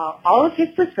got out all of his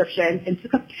prescriptions and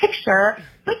took a picture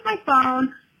with my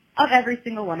phone of every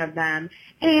single one of them.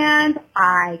 And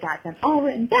I got them all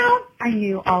written down. I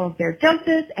knew all of their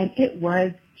doses, and it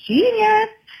was genius.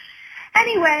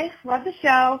 Anyway, love the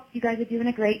show. You guys are doing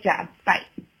a great job. Bye.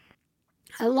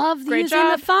 I love Great using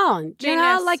job. the phone. Do you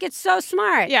know, it's so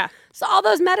smart. Yeah. So all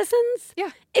those medicines,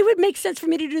 it would make sense for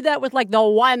me to do that with the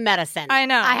one medicine I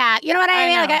know. I had. You know what I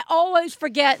mean? know. I always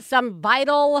forget some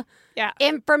vital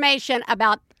information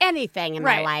about anything in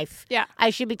my life. Yeah. I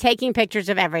should be taking pictures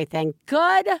of everything.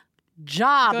 Good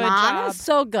job, Good Mom. job. That was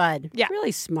so good. Yeah.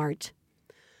 Really smart.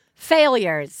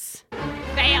 Failures.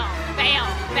 Fail.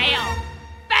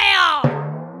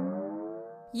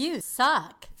 You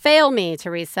suck. Fail me,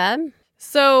 Teresa.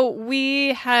 So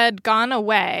we had gone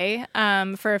away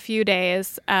for a few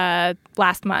days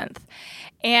last month,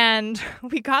 and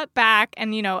we got back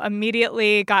and,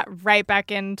 immediately got right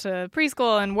back into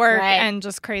preschool and work and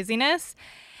just craziness.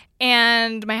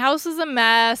 And my house was a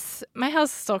mess. My house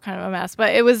is still kind of a mess,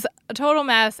 but it was a total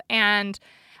mess. And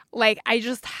I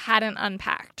just hadn't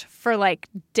unpacked for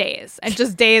days and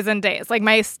just days and days.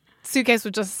 My suitcase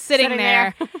was just sitting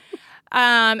there.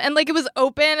 And like it was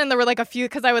open and there were like a few,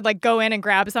 because I would like go in and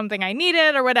grab something I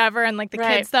needed or whatever, and like the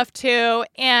kid stuff too.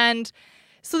 And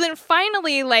so then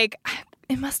finally, like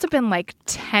it must have been like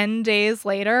 10 days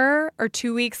later or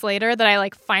 2 weeks later that I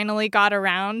like finally got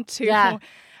around to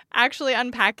actually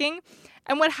unpacking.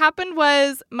 And what happened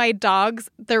was my dogs,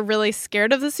 they're really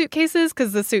scared of the suitcases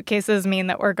because the suitcases mean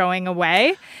that we're going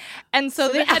away. And so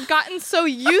they had gotten so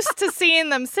used to seeing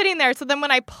them sitting there. So then when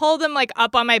I pulled them like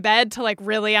up on my bed to like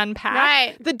really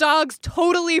unpack, the dogs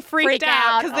totally freaked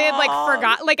out because they had like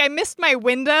forgot. Like I missed my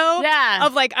window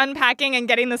of like unpacking and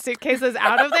getting the suitcases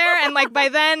out of there. And like by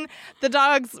then the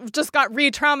dogs just got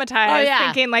re-traumatized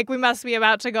thinking like we must be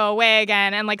about to go away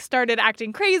again, and like started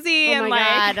acting crazy. Oh and my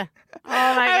like, God. Oh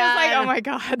my God. I was like, oh my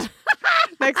God.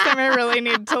 Next time I really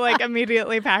need to like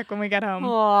immediately pack when we get home.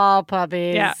 Oh,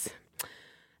 puppies. Yeah.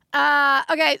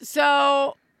 Okay,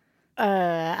 so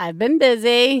I've been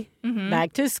busy.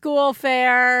 Back to school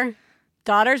fair,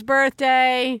 daughter's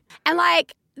birthday, and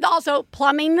like also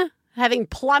plumbing. Having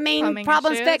plumbing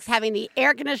problems issues. fixed, having the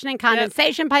air conditioning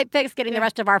condensation pipe fixed, getting the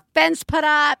rest of our fence put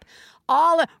up,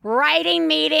 all writing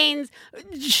meetings,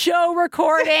 show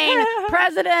recording,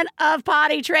 president of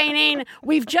potty training.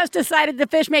 We've just decided the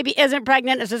fish maybe isn't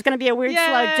pregnant. It's just going to be a weird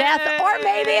slow death, or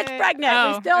maybe it's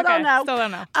pregnant. We still don't know. Still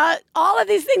don't know. All of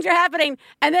these things are happening.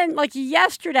 And then like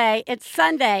yesterday, it's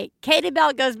Sunday. Katie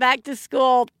Bell goes back to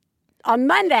school on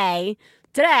Monday.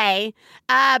 Today,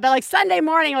 but like Sunday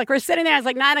morning, like we're sitting there, it's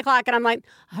like 9 o'clock, and I'm like,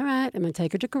 all right, I'm gonna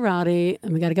take her to karate,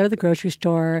 and we gotta go to the grocery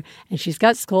store, and she's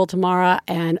got school tomorrow,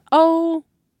 and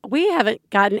we haven't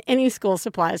gotten any school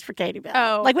supplies for Katie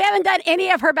Bell. Like we haven't done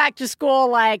any of her back to school,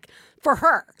 like for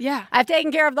her. Yeah. I've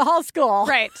taken care of the whole school.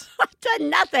 Right. I've done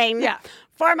nothing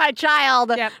for my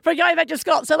child for going back to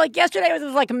school. So like yesterday was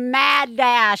this like mad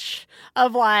dash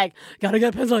of like, gotta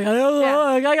get a pencil, gotta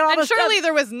get all and this surely stuff.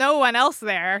 there was no one else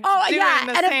there. Oh, doing yeah.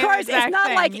 the And of same course, it's exact not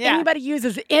thing. like anybody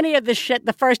uses any of this shit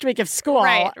the first week of school.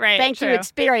 Right, Thanks to true.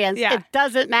 experience. Yeah. It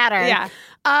doesn't matter. Yeah.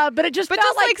 But it just But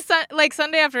felt just like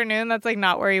Sunday afternoon, that's like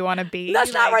not where you want to be.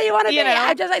 That's not where you want to be. You know?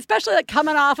 I just, especially like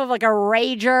coming off of like a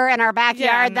rager in our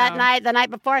backyard that night, the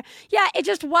night before. Yeah, it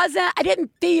just wasn't, I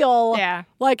didn't feel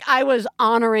like I was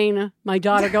honoring my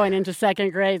daughter going into second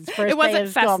grade's first day It wasn't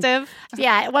of school. festive.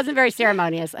 Yeah, it wasn't very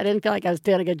ceremonious. I didn't feel like I was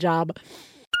doing a good job.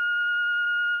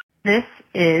 This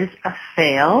is a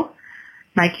fail.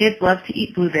 My kids love to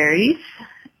eat blueberries,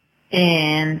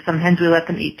 and sometimes we let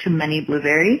them eat too many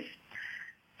blueberries.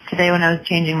 Today when I was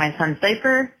changing my son's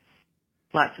diaper,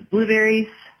 lots of blueberries.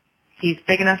 He's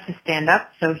big enough to stand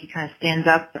up, so he kind of stands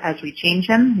up as we change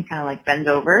him. He kind of like bends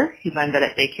over. He learned that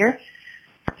at daycare.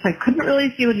 So I couldn't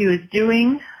really see what he was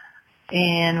doing.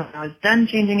 And when I was done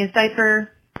changing his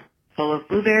diaper, full of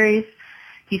blueberries,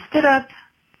 he stood up.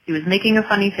 He was making a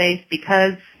funny face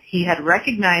because he had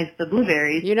recognized the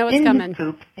blueberries in his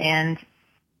poop and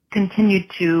continued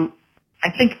to,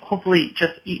 I think, hopefully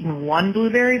just eaten one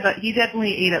blueberry, but he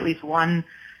definitely ate at least one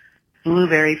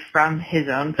blueberry from his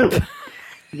own poop.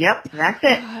 Yep, that's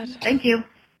it. God. Thank you.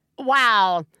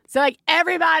 Wow. So like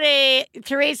everybody,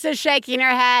 Teresa's shaking her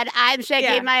head. I'm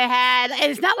shaking my head. And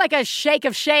it's not like a shake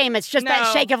of shame. It's just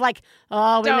that shake of like,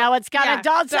 oh, we know it's coming.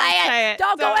 Don't say it.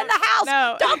 Don't go in the house.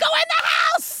 No. Don't go in the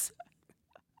house.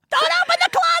 Don't open the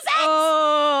closet.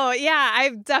 Oh, yeah.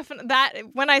 I've definitely, that,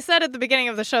 when I said at the beginning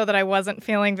of the show that I wasn't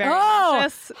feeling very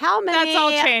anxious, how many that's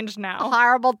all changed now.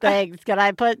 Horrible things could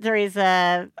I put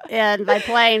Teresa in by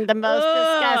playing the most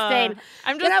disgusting?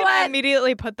 I'm just going to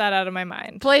immediately put that out of my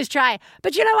mind. Please try.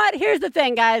 But you know what? Here's the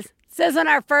thing, guys. This isn't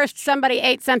our first somebody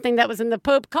ate something that was in the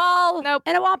poop call. Nope.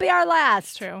 And it won't be our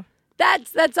last. True.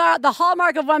 That's the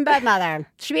hallmark of One Bed Mother.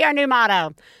 Should be our new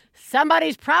motto.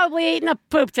 Somebody's probably eaten a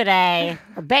poop today,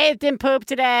 or bathed in poop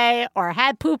today, or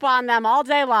had poop on them all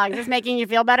day long. Is this making you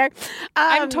feel better?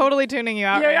 I'm totally tuning you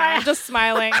out right now. I'm just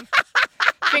smiling.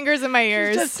 Fingers in my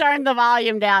ears. Just turn the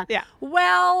volume down. Yeah.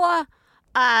 Well,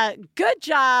 good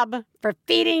job for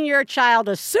feeding your child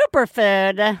a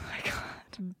superfood. Oh, my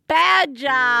God. Bad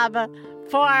job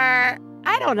for,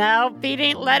 I don't know,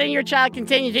 letting your child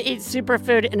continue to eat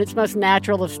superfood in its most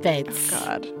natural of states. Oh,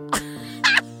 God.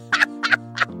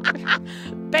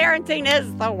 Parenting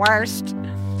is the worst.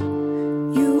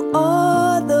 You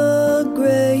are the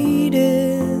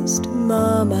greatest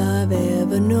mom I've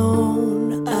ever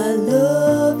known. I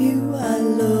love you, I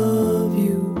love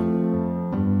you.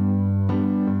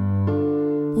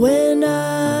 When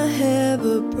I have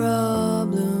a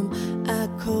problem, I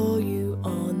call you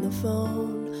on the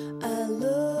phone. I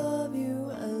love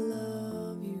you, I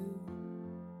love you.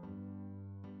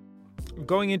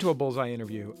 Going into a Bullseye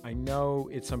interview, I know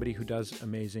it's somebody who does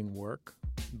amazing work,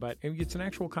 but it's an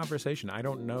actual conversation. I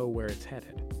don't know where it's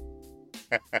headed.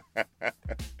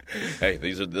 Hey,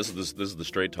 this is the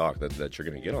straight talk that you're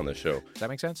going to get on this show. Does that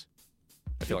make sense?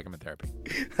 I feel like I'm in therapy.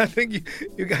 I think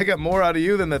I got more out of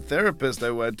you than the therapist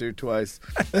I went to twice.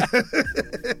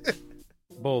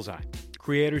 Bullseye.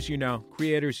 Creators you know,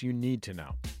 creators you need to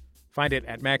know. Find it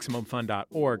at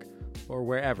MaximumFun.org or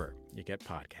wherever you get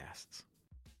podcasts.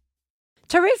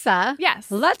 Teresa, Yes.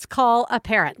 let's call a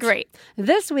parent. Great.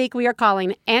 This week we are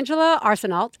calling Angela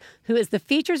Arsenault, who is the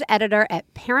features editor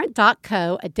at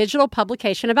Parent.co, a digital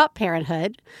publication about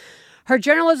parenthood. Her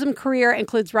journalism career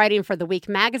includes writing for The Week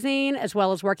magazine, as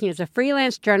well as working as a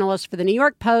freelance journalist for The New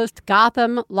York Post,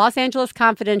 Gotham, Los Angeles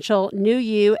Confidential, New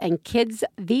You, and Kids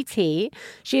VT.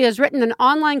 She has written an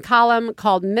online column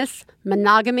called Miss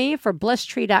Monogamy for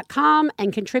BlissTree.com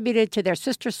and contributed to their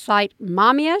sister site,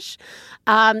 Mommyish.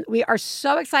 We are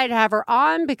so excited to have her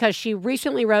on because she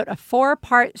recently wrote a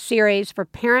 4-part series for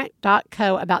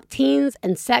Parent.co about teens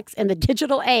and sex in the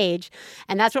digital age.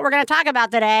 And that's what we're going to talk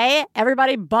about today.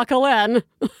 Everybody buckle in.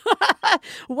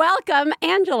 Welcome,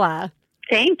 Angela.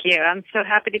 Thank you. I'm so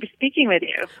happy to be speaking with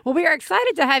you. Well, we are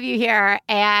excited to have you here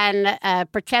and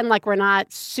pretend like we're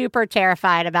not super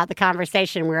terrified about the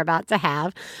conversation we're about to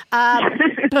have.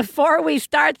 Before we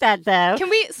start that, though... Can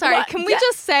we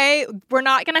just say we're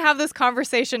not going to have this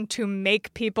conversation to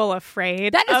make people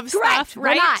afraid That is of correct. stuff, We're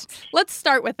right? not. Let's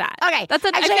start with that. Okay. I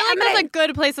feel like that's a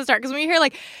good place to start because when you hear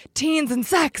like teens and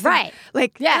sex, Right. and,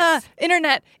 Yes.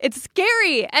 internet, it's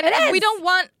scary. And It is. we don't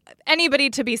want anybody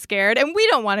to be scared, and we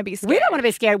don't want to be scared. We don't want to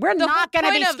be scared. We're The not whole going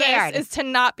to be point of scared. this is to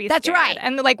not be That's scared. right.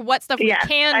 And like what stuff Yes, we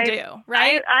can do,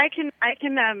 right? I can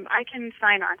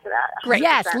sign on to that. Great.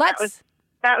 Yes, 100%. let's...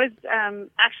 That was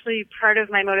actually part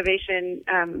of my motivation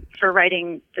for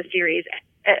writing the series.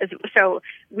 So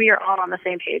we are all on the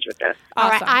same page with this. All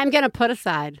right, Awesome. I'm going to put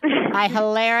aside my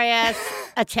hilarious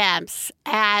attempts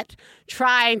at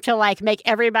trying to like make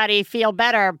everybody feel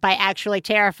better by actually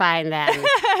terrifying them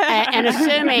and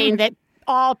assuming that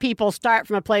all people start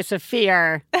from a place of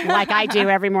fear like I do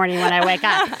every morning when I wake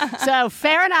up. So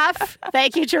fair enough.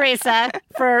 Thank you, Teresa,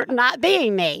 for not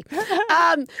being me.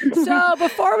 So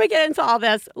before we get into all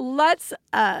this, let's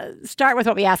start with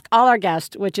what we ask all our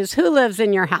guests, which is who lives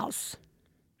in your house?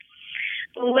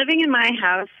 Living in my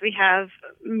house, we have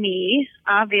me,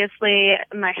 obviously,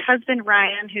 my husband,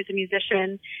 Ryan, who's a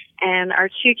musician, and our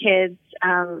 2 kids.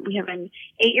 We have an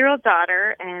 8-year-old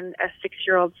daughter and a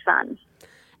 6-year-old son.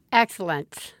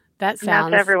 Excellent. That's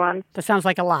everyone. That sounds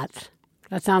like a lot.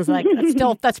 That sounds like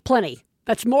that's plenty.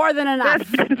 That's more than enough.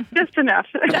 Just enough.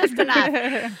 Just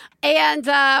enough. And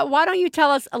why don't you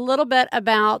tell us a little bit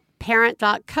about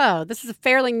Parent.co? This is a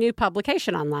fairly new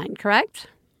publication online, correct?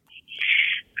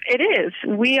 It is.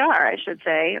 We are, I should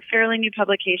say, a fairly new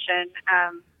publication,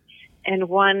 and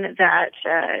one that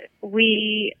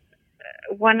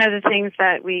one of the things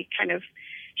that we kind of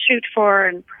shoot for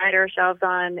and pride ourselves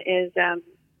on is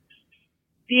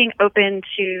being open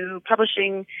to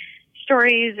publishing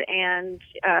stories and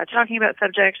talking about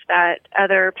subjects that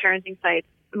other parenting sites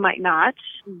might not.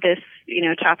 This,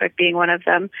 topic being one of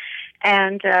them,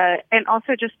 and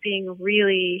also just being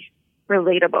really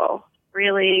relatable,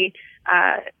 really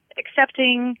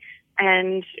accepting,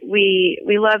 and we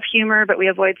love humor, but we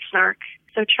avoid snark.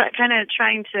 So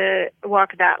trying to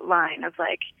walk that line of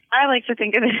like, I like to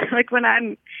think of it like when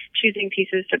I'm choosing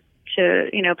pieces to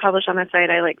publish on the site,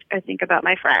 I think about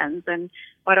my friends and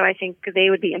what do I think they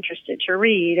would be interested to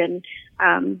read. And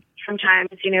sometimes,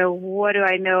 what do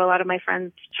I know a lot of my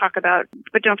friends talk about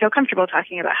but don't feel comfortable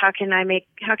talking about? How can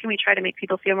we try to make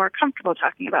people feel more comfortable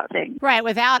talking about things? Right,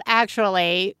 without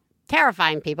actually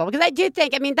terrifying people. Because I do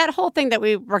think, that whole thing that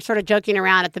we were sort of joking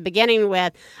around at the beginning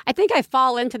with, I think I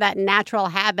fall into that natural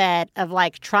habit of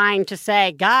like trying to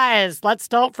say, guys,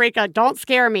 don't freak out, don't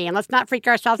scare me, and let's not freak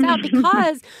ourselves out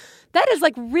because that is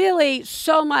like really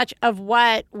so much of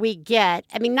what we get.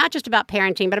 Not just about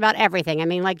parenting, but about everything.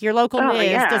 Like your local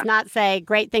news does not say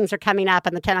great things are coming up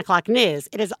in the 10 o'clock news.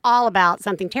 It is all about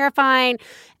something terrifying.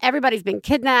 Everybody's been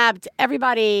kidnapped.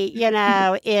 Everybody,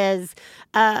 is,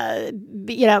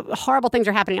 horrible things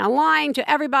are happening online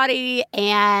to everybody.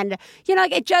 And,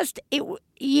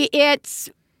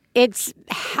 it's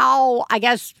how, I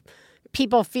guess,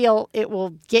 people feel it will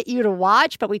get you to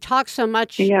watch, but we talk so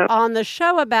much on the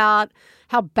show about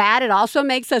how bad it also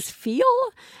makes us feel.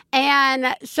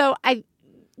 And so I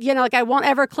won't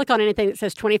ever click on anything that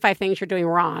says 25 things you're doing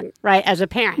wrong, right, as a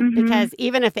parent, because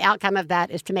even if the outcome of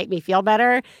that is to make me feel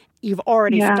better, you've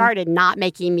already started not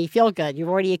making me feel good. You've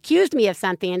already accused me of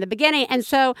something in the beginning. And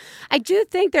so I do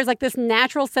think there's like this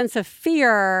natural sense of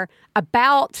fear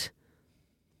about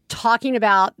talking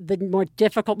about the more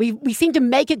difficult. We seem to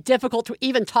make it difficult to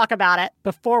even talk about it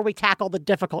before we tackle the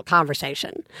difficult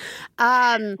conversation.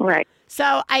 Right.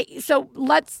 So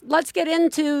let's get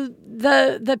into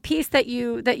the piece that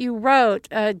you wrote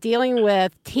dealing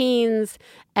with teens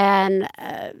and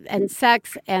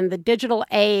sex and the digital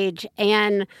age.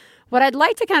 And what I'd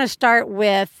like to kind of start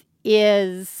with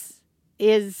is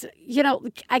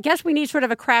I guess we need sort of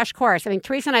a crash course. I mean,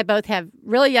 Teresa and I both have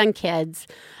really young kids.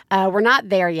 We're not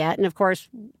there yet, and of course,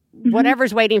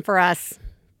 whatever's waiting for us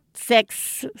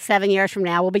 6-7 years from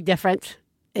now will be different.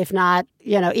 If not,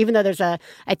 even though there's I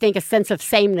think a sense of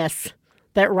sameness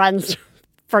that runs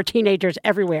for teenagers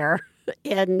everywhere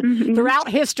throughout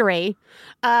history.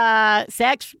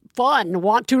 Sex, fun,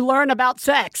 want to learn about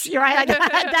sex, right?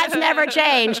 That's never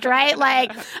changed, right?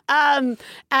 Like, and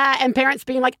parents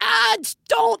being like,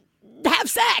 don't have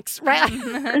sex, right?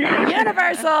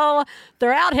 Universal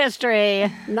throughout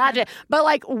history, not just, but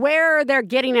like where they're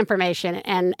getting information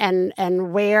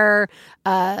and where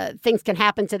things can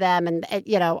happen to them and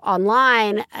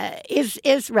online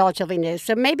is relatively new.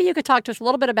 So maybe you could talk to us a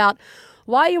little bit about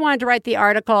why you wanted to write the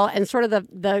article and sort of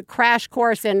the crash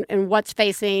course in what's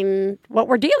facing what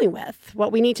we're dealing with,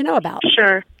 what we need to know about.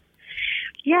 Sure.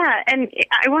 Yeah, and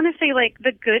I want to say, like,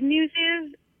 the good news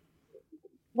is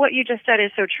what you just said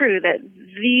is so true, that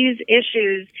these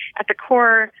issues at the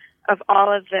core of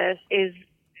all of this is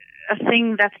a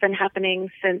thing that's been happening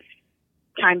since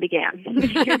time began.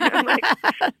 Like,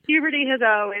 puberty has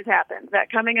always happened.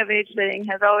 That coming of age thing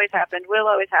has always happened, will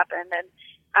always happen.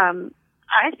 And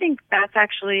I think that's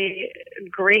actually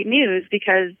great news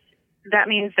because that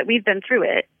means that we've been through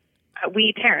it.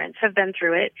 We parents have been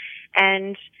through it.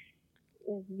 And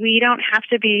we don't have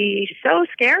to be so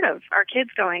scared of our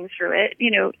kids going through it.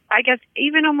 I guess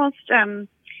even almost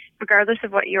regardless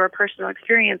of what your personal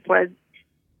experience was,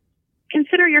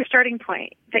 consider your starting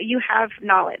point, that you have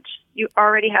knowledge. You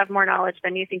already have more knowledge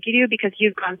than you think you do because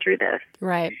you've gone through this.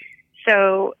 Right.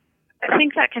 So I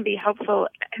think that can be helpful.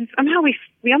 And somehow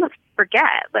we almost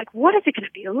forget, like, what is it going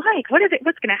to be like?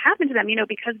 What's going to happen to them?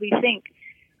 Because we think,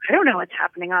 I don't know what's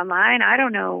happening online. I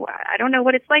don't know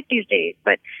what it's like these days.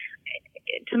 But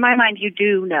to my mind, you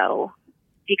do know,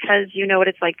 because you know what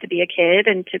it's like to be a kid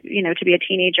and to be a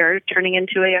teenager turning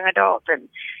into a young adult. And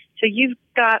so you've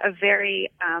got a very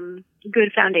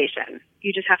good foundation.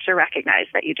 You just have to recognize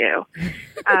that you do.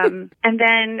 And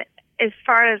then as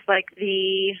far as like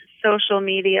the social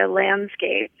media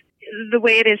landscape, the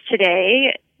way it is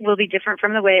today will be different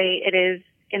from the way it is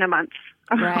in a month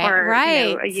or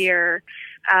a year.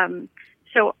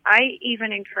 So I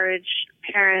even encourage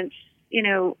parents,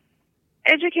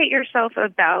 educate yourself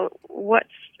about what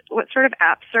sort of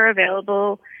apps are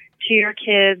available to your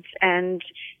kids and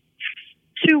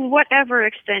to whatever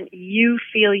extent you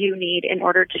feel you need in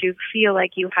order to feel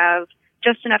like you have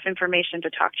just enough information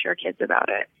to talk to your kids about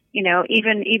it.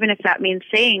 Even if that means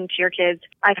saying to your kids,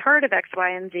 I've heard of X, Y,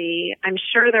 and Z. I'm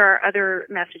sure there are other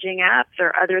messaging apps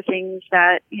or other things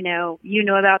that, you know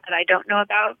about that I don't know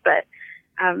about, but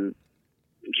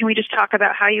can we just talk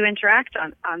about how you interact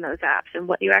on those apps and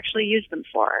what you actually use them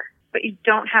for? But you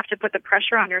don't have to put the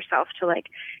pressure on yourself to, like,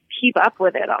 keep up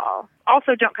with it all.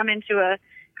 Also, don't come into a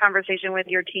conversation with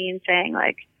your teen saying,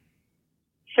 like,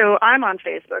 so I'm on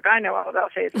Facebook. I know all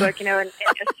about Facebook, and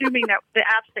assuming that the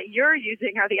apps that you're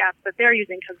using are the apps that they're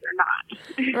using because they're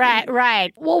not.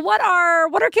 Right. Well, what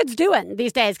are kids doing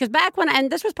these days? Because back when,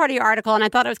 and this was part of your article, and I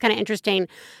thought it was kind of interesting.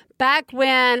 Back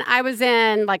when I was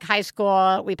in like high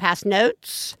school, we passed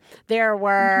notes. There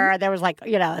was like,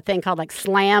 a thing called like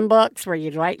slam books where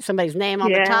you'd write somebody's name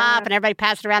on the top and everybody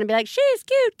passed it around and be like, she's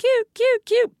cute,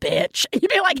 bitch. And you'd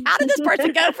be like, how did this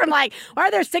person go from like, why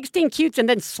are there 16 cutes and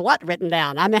then slut written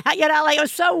down? I mean, like it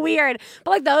was so weird.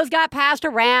 But like those got passed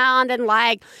around and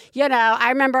like, I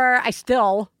remember I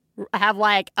still have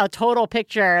like a total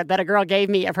picture that a girl gave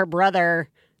me of her brother,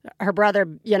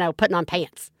 putting on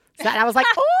pants. So, and I was like,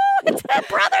 oh, it's her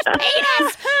brother's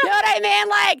penis. You know what I mean?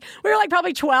 Like, we were like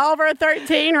probably 12 or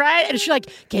 13, right? And she like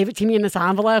gave it to me in this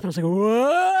envelope. And I was like,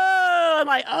 whoa. I'm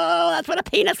like, oh, that's what a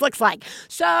penis looks like.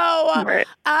 So,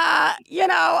 I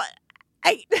gotta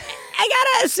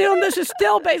assume this is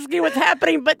still basically what's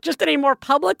happening, but just in a more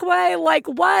public way. Like,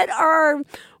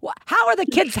 how are the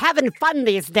kids having fun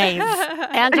these days,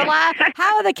 Angela?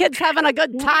 How are the kids having a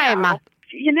good time? Wow.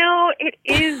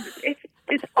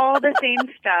 It's all the same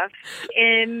stuff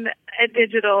in a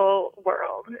digital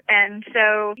world. And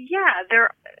so,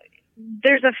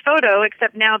 there's a photo,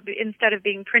 except now instead of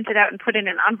being printed out and put in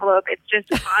an envelope, it's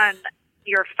just on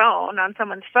your phone, on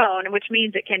someone's phone, which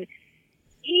means it can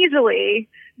easily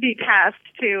be passed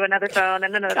to another phone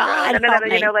and another phone and another,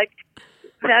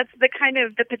 that's the kind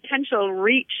of the potential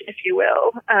reach, if you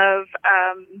will, of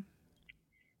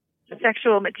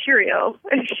sexual material,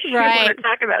 if you want to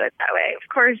talk about it that way, of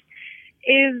course,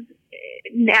 is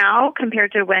now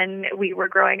compared to when we were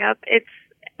growing up,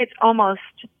 it's almost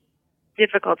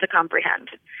difficult to comprehend.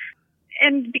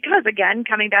 And because, again,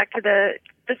 coming back to the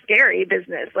scary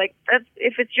business, like that's,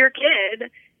 if it's your kid,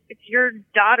 it's your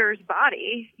daughter's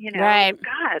body, you know,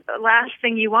 God, the last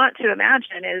thing you want to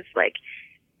imagine is like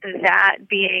that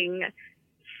being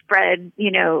spread,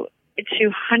 you know,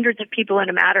 to hundreds of people in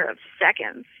a matter of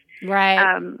seconds. Right.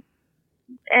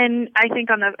 And I think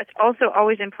it's also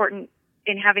always important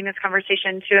in having this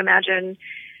conversation to imagine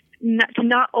to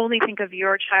not only think of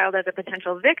your child as a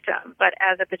potential victim, but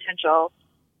as a potential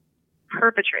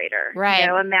perpetrator. Right. You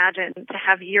know, imagine to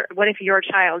have what if your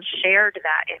child shared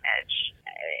that image?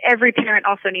 Every parent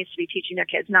also needs to be teaching their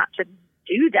kids not to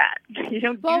do that. You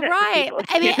don't do that to people.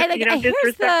 I mean, you don't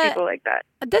disrespect people like that.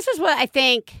 This is what I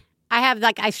think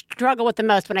I struggle with the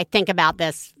most when I think about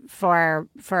this for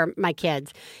my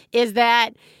kids, is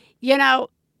that, you know,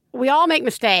 we all make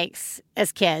mistakes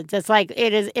as kids. It's like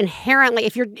it is inherently,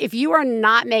 if you are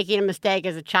not making a mistake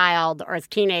as a child or as a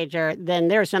teenager, then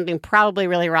there's something probably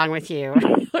really wrong with you,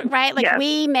 right? Like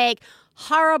we make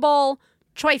horrible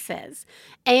choices.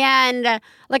 And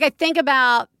like I think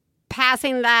about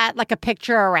passing that like a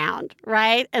picture around,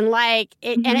 right? And like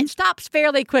and it stops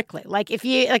fairly quickly. Like if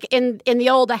you like in the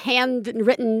old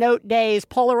handwritten note days,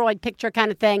 Polaroid picture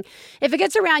kind of thing, if it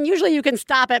gets around, usually you can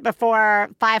stop it before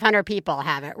 500 people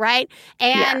have it, right?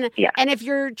 And and if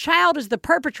your child is the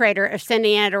perpetrator of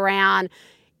sending it around,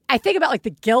 I think about like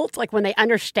the guilt, like when they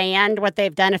understand what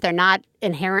they've done, if they're not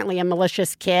inherently a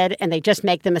malicious kid and they just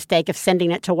make the mistake of sending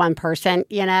it to one person,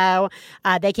 you know,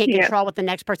 they can't control what the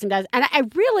next person does. And I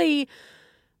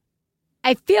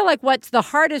feel like what's the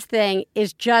hardest thing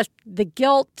is just the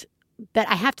guilt that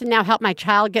I have to now help my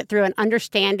child get through and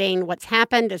understanding what's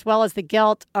happened, as well as the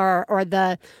guilt or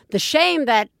the shame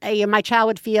that my child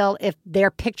would feel if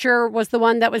their picture was the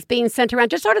one that was being sent around.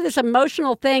 Just sort of this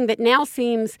emotional thing that now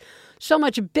seems so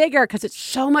much bigger because it's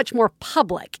so much more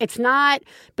public. It's not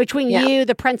between you,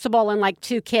 the principal, and like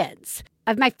two kids.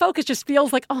 My focus just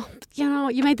feels like, oh, you know,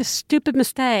 you made this stupid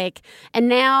mistake and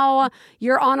now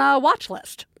you're on a watch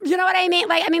list. You know what I mean?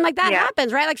 Like that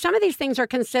happens, right? Like some of these things are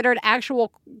considered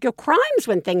actual crimes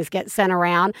when things get sent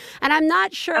around. And I'm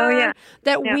not sure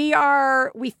that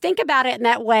we think about it in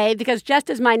that way, because just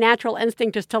as my natural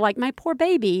instinct is to like my poor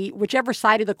baby, whichever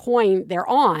side of the coin they're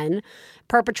on,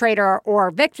 perpetrator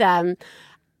or victim,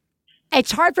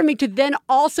 it's hard for me to then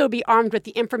also be armed with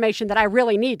the information that I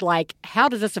really need. Like, how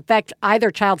does this affect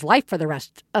either child's life for the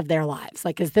rest of their lives?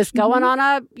 Like, is this going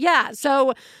on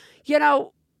So, you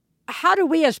know, how do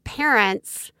we as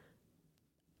parents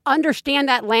understand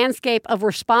that landscape of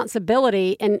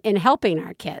responsibility in helping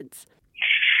our kids?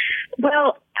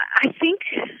 Well, I think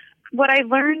what I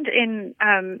learned in,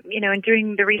 in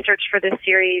doing the research for this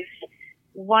series,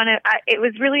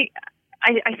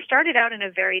 I started out in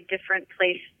a very different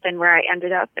place than where I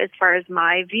ended up as far as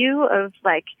my view of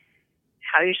like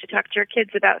how you should talk to your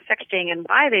kids about sexting and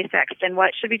why they sext and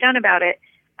what should be done about it.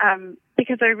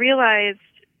 Because I realized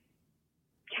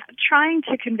trying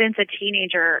to convince a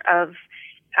teenager of,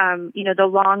 the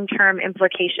long-term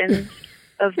implications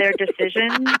of their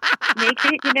decision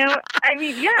making, I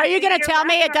mean, Are you going to tell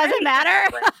me it doesn't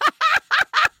matter?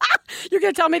 You're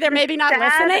going to tell me they're maybe not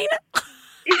listening?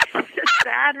 The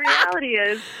sad reality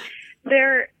is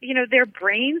their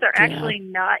brains are actually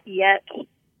not yet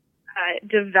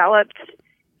developed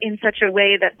in such a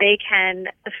way that they can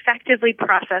effectively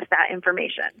process that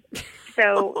information.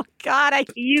 So, oh God, I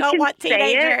don't want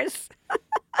teenagers.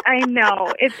 I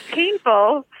know. It's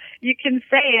painful. You can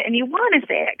say it and you want to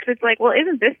say it because it's like, well,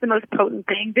 isn't this the most potent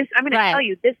thing? I'm going to tell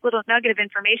you this little nugget of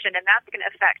information, and that's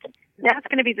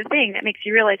going to be the thing that makes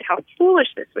you realize how foolish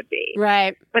this would be.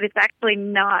 Right. But it's actually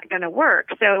not going to work.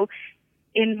 So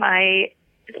in my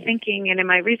thinking and in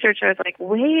my research, I was like,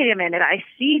 wait a minute, I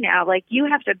see now, like you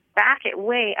have to back it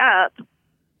way up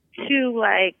to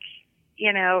like,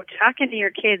 talking to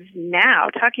your kids now,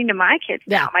 talking to my kids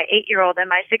now, my 8-year-old and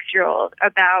my 6-year-old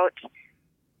about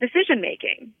decision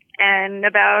making and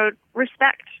about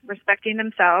respecting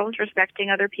themselves,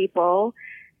 respecting other people.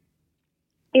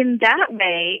 In that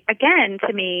way, again,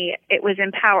 to me, it was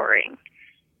empowering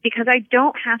because I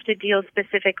don't have to deal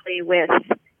specifically with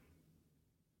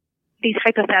these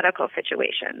hypothetical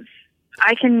situations.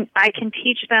 I can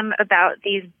teach them about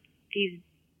these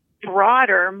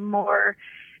broader, more,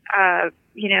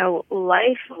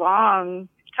 lifelong,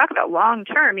 talk about long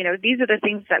term, these are the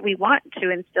things that we want to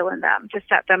instill in them to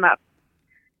set them up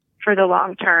for the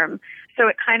long term. so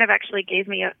it kind of actually gave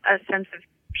me a sense of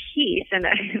peace in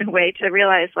a way to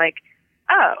realize, like,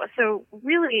 oh, so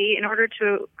really, in order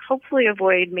to hopefully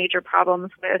avoid major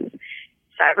problems with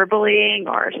cyberbullying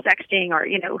or sexting or,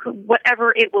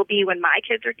 whatever it will be when my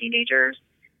kids are teenagers,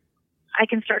 I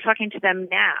can start talking to them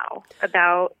now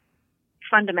about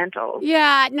fundamentals.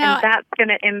 Yeah, no. And that's going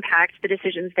to impact the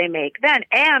decisions they make then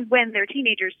and when they're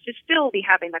teenagers, to still be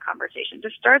having the conversation, to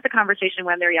start the conversation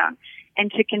when they're young and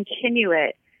to continue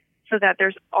it so that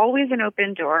there's always an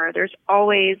open door. There's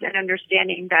always an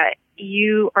understanding that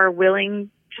you are willing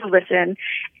to listen.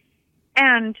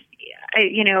 And,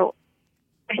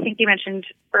 I think you mentioned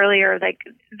earlier, like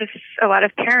a lot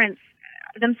of parents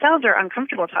themselves are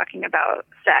uncomfortable talking about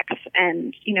sex,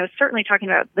 and certainly talking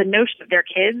about the notion of their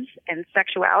kids and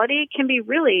sexuality can be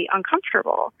really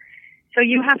uncomfortable. So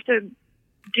you have to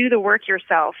do the work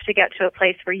yourself to get to a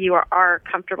place where you are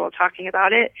comfortable talking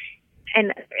about it.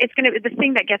 And the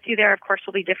thing that gets you there, of course,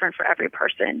 will be different for every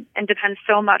person and depends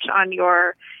so much on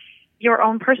your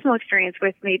own personal experience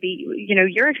with maybe,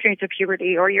 your experience of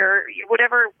puberty or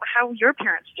how your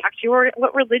parents talked to you or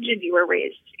what religion you were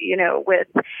raised, with.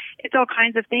 It's all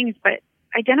kinds of things, but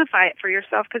identify it for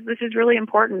yourself because this is really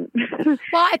important. Well,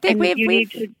 I think we've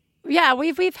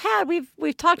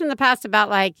talked in the past about,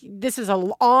 like, this is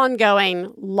an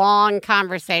ongoing long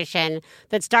conversation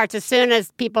that starts as soon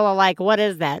as people are like, what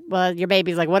is that? Well, your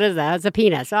baby's like, what is that? It's a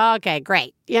penis. Oh, okay,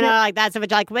 great. Like that's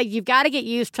like you've got to get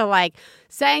used to like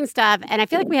saying stuff. And I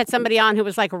feel like we had somebody on who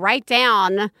was like, write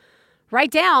down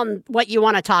what you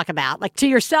want to talk about, like to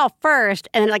yourself first,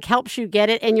 and it like helps you get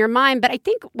it in your mind. But I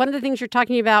think one of the things you're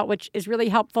talking about, which is really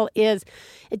helpful, is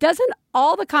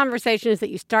all the conversations that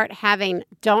you start having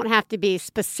don't have to be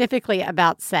specifically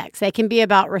about sex. They can be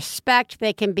about respect.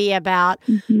 They can be about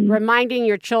reminding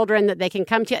your children that they can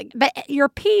come to you. But your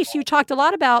piece, you talked a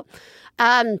lot about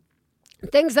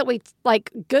things that we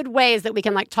like, good ways that we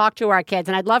can like talk to our kids.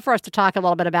 And I'd love for us to talk a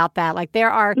little bit about that. Like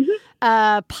there are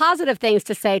positive things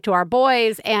to say to our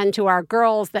boys and to our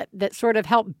girls that sort of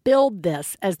help build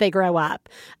this as they grow up.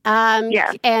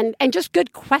 And just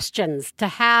good questions to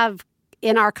have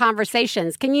in our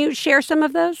conversations. Can you share some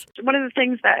of those? One of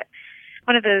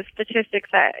the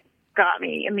statistics that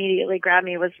immediately grabbed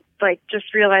me was like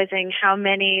just realizing how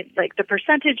many, like the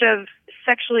percentage of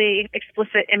sexually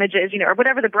explicit images, or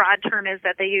whatever the broad term is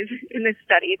that they use in this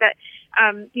study that,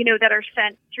 that are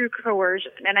sent through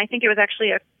coercion. And I think it was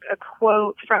actually a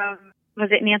quote from,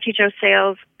 was it Nancy Jo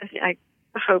Sales? I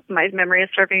hope my memory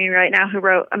is serving me right now, who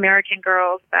wrote American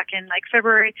Girls back in like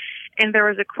February. And there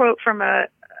was a quote from a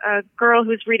girl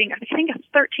who's reading, I think a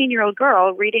 13-year-old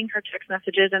girl reading her text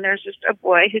messages. And there's just a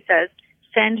boy who says,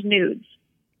 send nudes.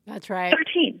 That's right.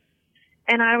 13.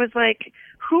 And I was like,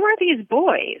 who are these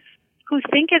boys who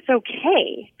think it's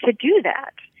okay to do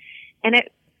that? And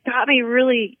it got me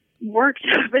really worked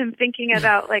up and thinking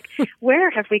about like, where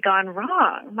have we gone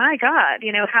wrong? My God,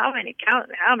 how many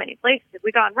places have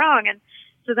we gone wrong? And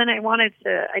so then I wanted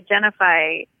to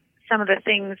identify some of the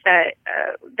things that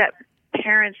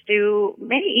parents do,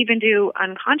 may even do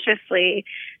unconsciously,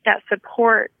 that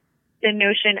support the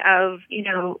notion of,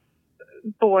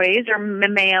 boys or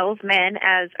men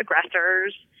as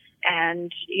aggressors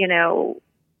and,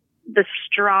 the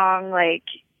strong, like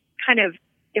kind of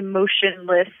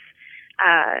emotionless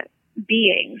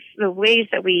beings, the ways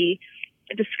that we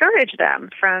discourage them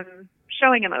from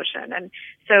showing emotion. And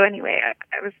so anyway,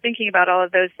 I was thinking about all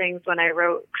of those things when I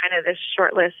wrote kind of this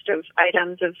short list of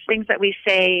items of things that we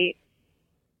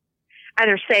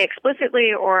either say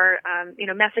explicitly or,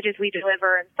 messages we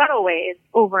deliver in subtle ways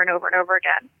over and over and over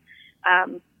again,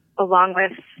 along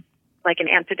with like an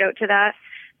antidote to that.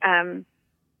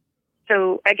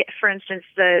 So I get, for instance,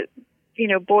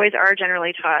 boys are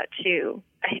generally taught to,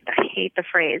 I hate the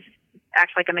phrase,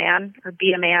 act like a man or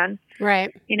be a man.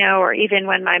 Right. Or even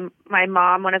when my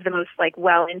mom, one of the most like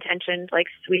well-intentioned, like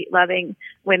sweet, loving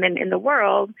women in the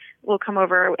world, will come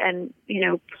over and,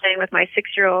 playing with my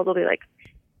 6-year-old will be like,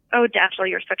 oh, Dashiell,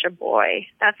 you're such a boy.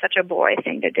 That's such a boy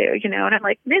thing to do, And I'm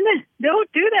like, Nina, don't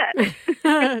do that.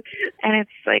 And it's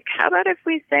like, how about if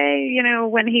we say,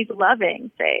 when he's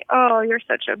loving, say, oh, you're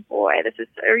such a boy. This is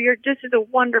a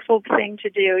wonderful thing to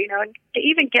do, and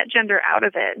even get gender out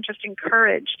of it and just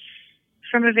encourage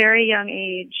from a very young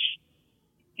age,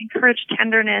 encourage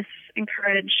tenderness,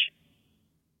 encourage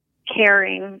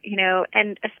caring,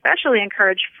 and especially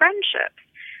encourage friendships.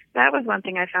 That was one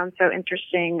thing I found so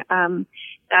interesting,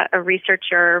 that a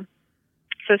researcher,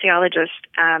 sociologist,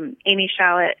 Amy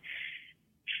Shallett,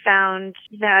 found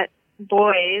that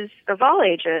boys of all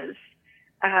ages,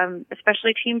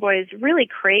 especially teen boys, really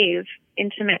crave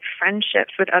intimate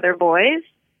friendships with other boys,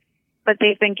 but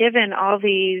they've been given all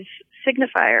these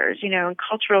signifiers, and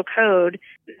cultural code,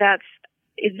 that's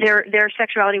their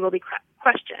sexuality will be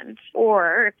questioned.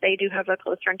 Or if they do have a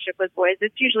close friendship with boys,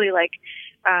 it's usually like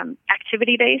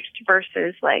activity based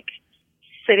versus like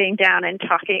sitting down and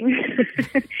talking,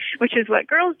 which is what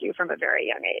girls do from a very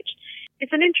young age.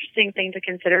 It's an interesting thing to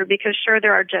consider because sure,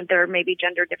 there may be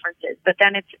gender differences, but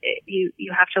then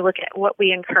you have to look at what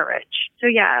we encourage. So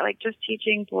yeah, like just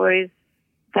teaching boys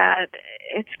that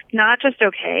it's not just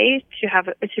okay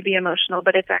to be emotional,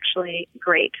 but it's actually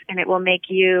great, and it will make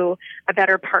you a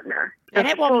better partner. And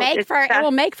it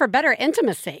will make for better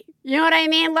intimacy. You know what I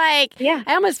mean? Like, yeah.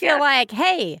 I almost feel like,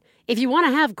 hey, if you want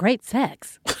to have great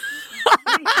sex,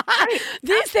 right.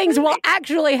 these things will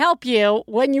actually help you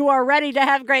when you are ready to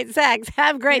have great sex.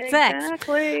 Have great sex.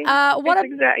 Exactly.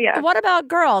 What about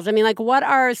girls? I mean, like, what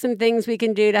are some things we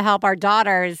can do to help our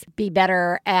daughters be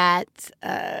better at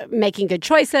making good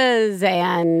choices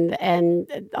and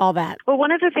all that? Well,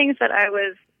 one of the things that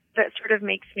sort of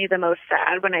makes me the most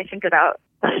sad when I think about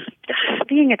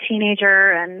being a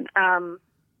teenager and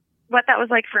what that was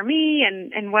like for me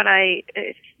and what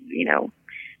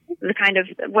the kind of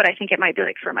what I think it might be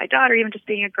like for my daughter, even just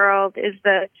being a girl, is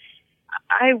that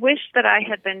I wish that I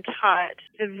had been taught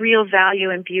the real value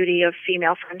and beauty of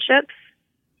female friendships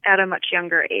at a much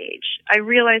younger age. I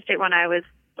realized it when I was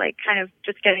like kind of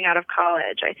just getting out of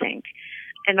college, I think.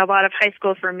 And a lot of high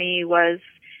school for me was,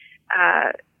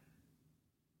 I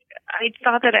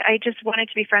thought that I just wanted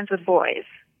to be friends with boys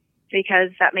because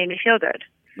that made me feel good.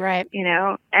 Right.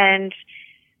 And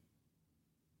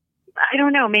I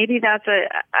don't know, maybe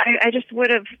I just would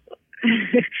have,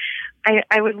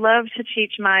 I would love to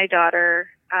teach my daughter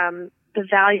the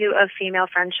value of female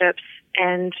friendships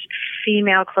and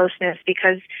female closeness,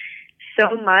 because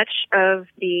so much of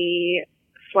the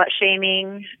slut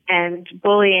shaming and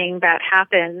bullying that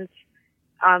happens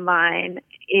online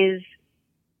is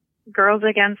girls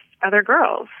against other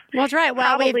girls. Well, that's right.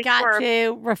 Well, we've got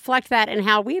to reflect that in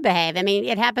how we behave. I mean,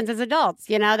 it happens as adults.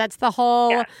 That's the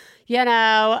whole,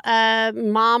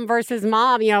 mom versus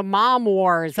mom, mom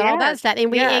wars, all that stuff.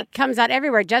 And it comes out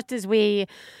everywhere, just as we,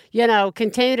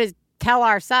 continue to tell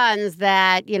our sons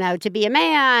that, to be a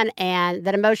man and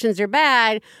that emotions are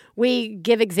bad. We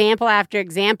give example after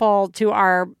example to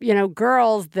our,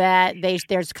 girls that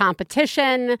there's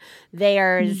competition,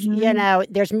 there's,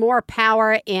 there's more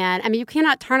power in, you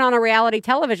cannot turn on a reality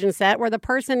television set where the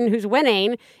person who's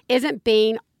winning isn't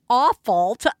being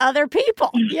awful to other people.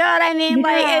 You know what I mean? Yeah.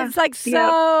 Like, it's like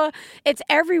so, it's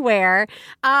everywhere.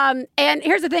 And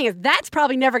here's the thing is that's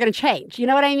probably never going to change. You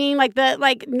know what I mean? Like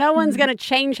no one's going to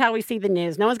change how we see the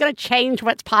news. No one's going to change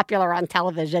what's popular on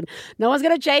television. No one's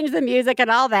going to change the music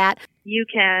and all that. You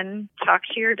can talk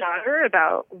to your daughter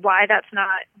about why that's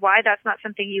not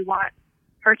something you want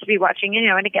her to be watching.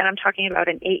 And again, I'm talking about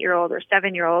an 8-year-old or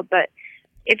 7-year-old, but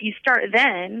if you start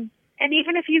then, and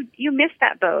even if you miss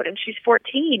that boat and she's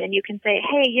 14 and you can say,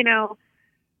 hey,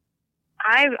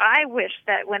 I wish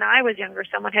that when I was younger,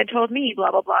 someone had told me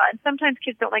blah, blah, blah. And sometimes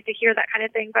kids don't like to hear that kind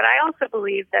of thing. But I also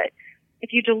believe that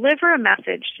if you deliver a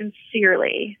message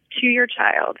sincerely to your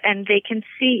child and they can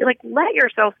see, like, let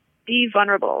yourself be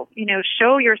vulnerable,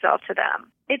 show yourself to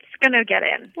them, it's going to get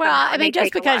in. Well,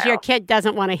 just because your kid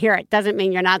doesn't want to hear it doesn't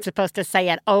mean you're not supposed to say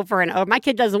it over and over. My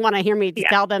kid doesn't want to hear me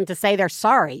tell them to say they're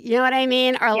sorry. You know what I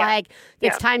mean? Or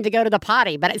it's time to go to the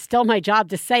potty, but it's still my job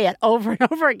to say it over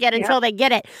and over again until they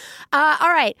get it. All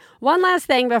right. One last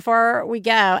thing before we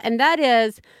go, and that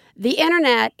is the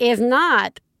internet is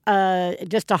not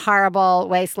just a horrible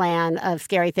wasteland of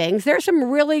scary things. There's some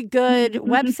really good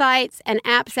websites and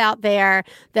apps out there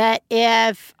that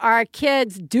if our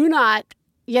kids do not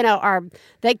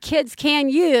that kids can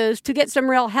use to get some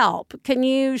real help. Can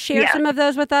you share some of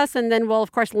those with us? And then we'll,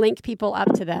 of course, link people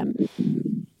up to them.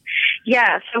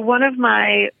 Yeah. So one of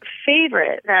my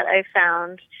favorite that I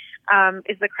found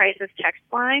is the Crisis Text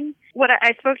Line.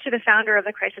 I spoke to the founder of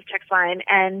the Crisis Text Line,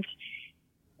 and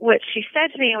what she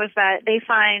said to me was that they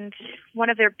find one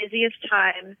of their busiest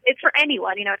times. It's for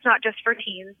anyone, it's not just for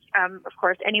teens. Of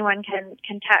course, anyone can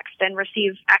text and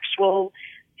receive actual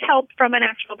help from an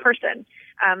actual person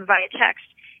via text.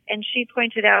 And she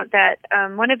pointed out that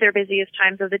one of their busiest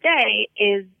times of the day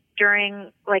is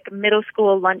during like middle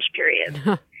school lunch period,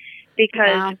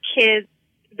 because kids,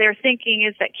 their thinking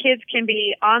is that kids can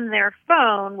be on their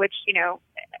phone, which,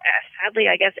 sadly,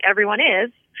 I guess everyone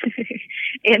is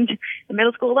in the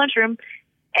middle school lunchroom.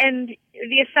 And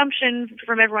the assumption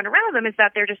from everyone around them is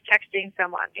that they're just texting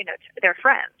someone, their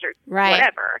friends or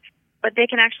whatever. But they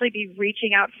can actually be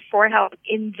reaching out for help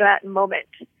in that moment.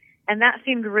 And that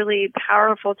seemed really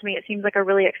powerful to me. It seems like a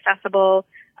really accessible,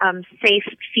 safe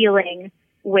feeling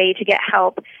way to get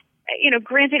help.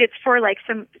 granted it's for like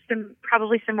some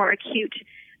probably some more acute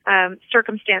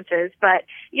circumstances, but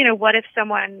what if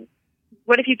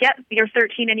you're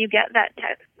 13 and you get that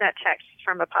text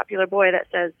from a popular boy that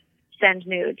says send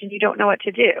nudes and you don't know what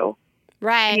to do,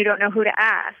 right? And you don't know who to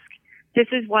ask. This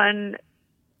is one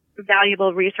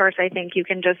valuable resource. I think you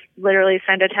can just literally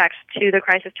send a text to the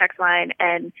crisis text line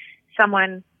and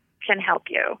someone can help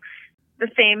you. The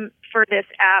same for this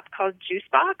app called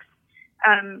Juicebox,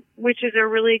 which is a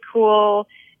really cool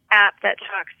app that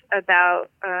talks about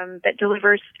that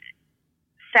delivers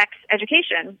sex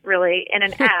education, really, in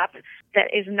an app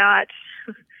that is not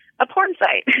a porn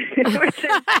site, which is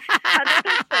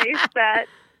another place that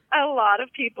a lot of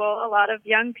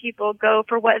young people go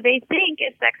for what they think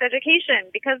is sex education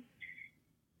because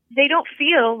they don't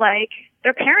feel like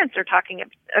their parents are talking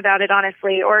about it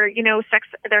honestly, or, their sex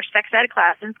ed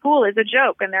class in school is a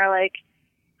joke and they're like,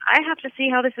 I have to see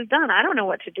how this is done. I don't know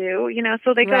what to do,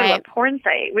 so they go to a porn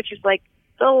site, which is like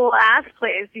the last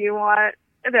place you want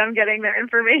them getting their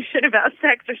information about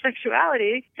sex or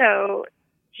sexuality. So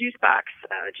Juicebox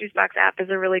app is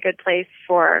a really good place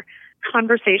for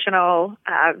conversational,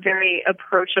 very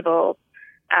approachable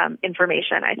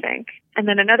information, I think. And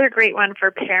then another great one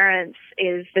for parents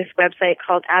is this website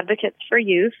called Advocates for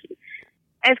Youth.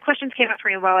 As questions came up for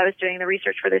me while I was doing the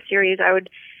research for this series, I would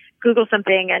Google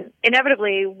something, and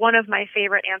inevitably one of my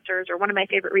favorite answers or one of my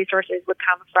favorite resources would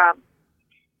come from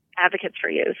Advocates for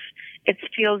Youth. It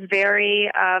feels very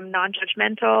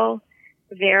non-judgmental,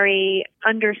 very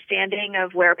understanding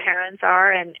of where parents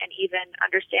are and even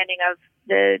understanding of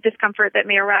the discomfort that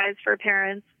may arise for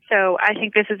parents. So I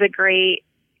think this is a great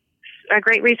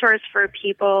resource for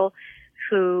people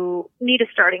who need a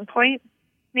starting point,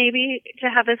 maybe, to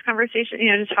have this conversation,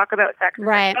 to talk about sex and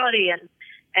sexuality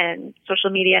and social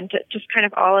media and to just kind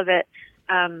of all of it.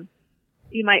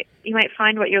 You might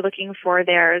find what you're looking for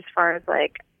there as far as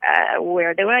like,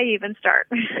 where do I even start?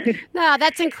 No,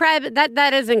 that's incredible.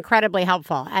 That is incredibly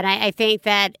helpful. And I think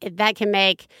that can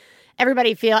make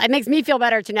everybody it makes me feel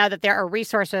better to know that there are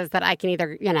resources that I can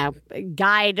either,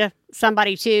 guide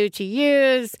somebody to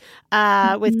use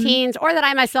with teens, or that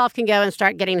I myself can go and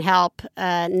start getting help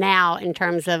now in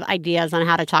terms of ideas on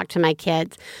how to talk to my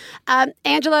kids.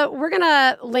 Angela, we're going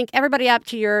to link everybody up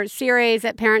to your series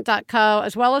at parent.co,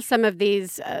 as well as some of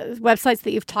these websites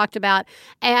that you've talked about.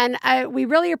 And we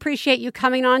really appreciate you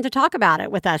coming on to talk about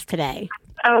it with us today.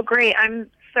 Oh, great.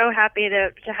 I'm so happy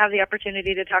to have the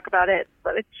opportunity to talk about it.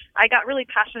 I got really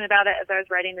passionate about it as I was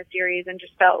writing the series and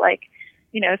just felt like,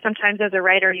 sometimes as a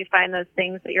writer you find those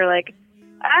things that you're like,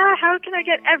 how can I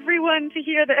get everyone to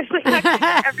hear this? Like, how can I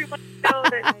get everyone to know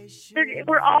that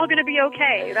we're all going to be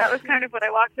okay? That was kind of what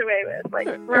I walked away with. Like,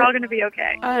 we're all going to be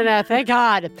okay. Oh, no, thank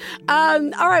God.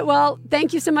 All right, well,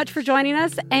 thank you so much for joining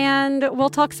us, and we'll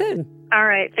talk soon. All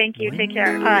right, thank you. Take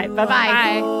care. All right, bye-bye.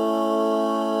 Bye.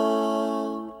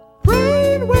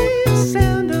 Brainwaves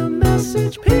send a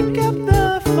message, pick up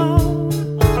the phone.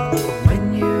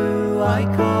 When I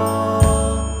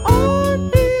call,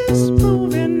 on is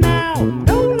moving now,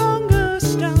 no longer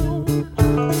stone.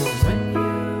 When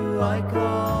I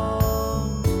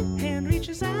call, hand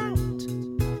reaches out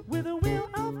with a will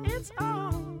of its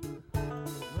own.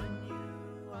 When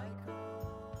I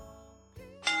call.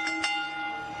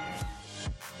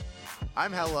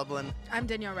 I'm Hal Lublin. I'm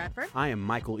Danielle Radford. I am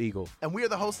Michael Eagle. And we are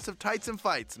the hosts of Tights and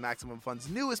Fights, Maximum Fun's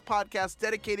newest podcast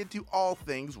dedicated to all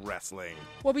things wrestling.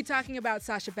 We'll be talking about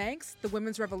Sasha Banks, the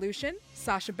Women's Revolution,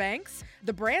 Sasha Banks,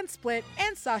 the brand split,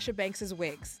 and Sasha Banks'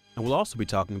 wigs. And we'll also be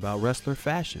talking about wrestler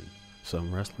fashion.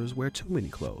 Some wrestlers wear too many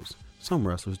clothes. Some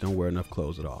wrestlers don't wear enough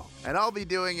clothes at all. And I'll be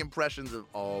doing impressions of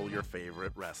all your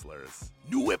favorite wrestlers.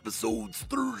 New episodes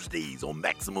Thursdays on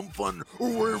Maximum Fun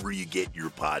or wherever you get your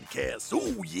podcasts.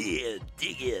 Oh, yeah,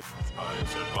 dig it.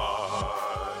 Tights and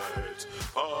Fights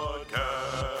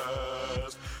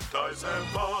Podcast. Tights and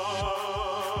Fights.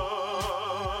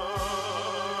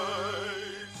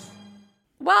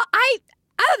 Well, I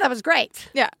thought that was great.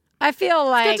 Yeah. I feel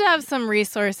like it's good to have some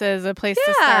resources, a place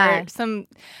to start.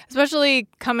 Especially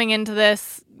coming into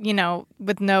this,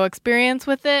 with no experience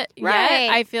with it yet.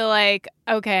 I feel like,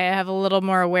 okay, I have a little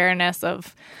more awareness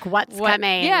of what's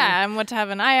coming. Yeah, and what to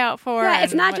have an eye out for. Yeah,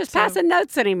 it's not just passing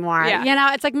notes anymore.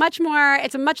 Yeah. It's like much more,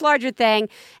 it's a much larger thing.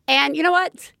 And you know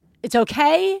what? It's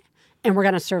okay, and we're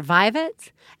going to survive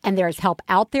it. And there's help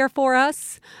out there for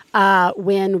us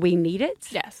when we need it.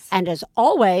 Yes. And as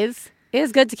always, it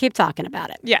is good to keep talking about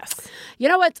it. Yes. You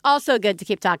know what's also good to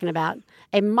keep talking about?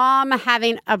 A mom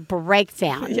having a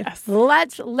breakdown. Yes.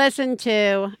 Let's listen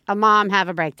to a mom have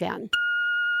a breakdown.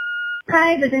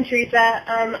 Hi, this is Teresa.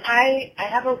 I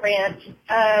have a rant.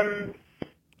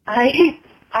 I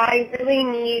really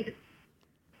need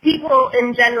people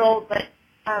in general, but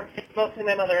it's mostly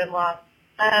my mother-in-law,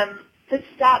 to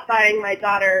stop buying my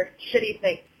daughter shitty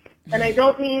things. And I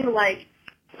don't mean, like,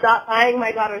 stop buying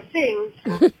my daughter things.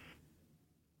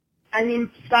 I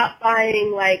mean stop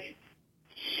buying, like,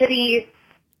 shitty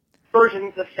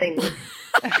versions of things.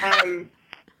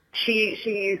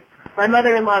 My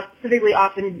mother-in-law specifically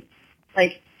often,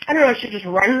 like, I don't know, she just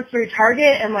runs through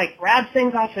Target and, like, grabs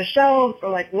things off the shelves or,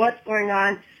 like, what's going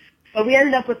on. But we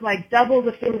end up with, like, double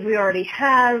the things we already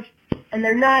have, and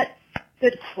they're not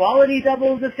good quality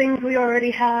doubles of things we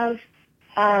already have.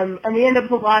 And we end up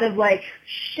with a lot of, like,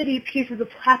 shitty pieces of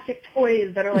plastic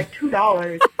toys that are, like,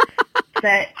 $2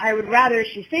 that I would rather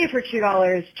she save her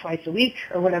 $2 twice a week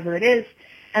or whatever it is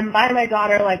and buy my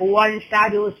daughter, like, one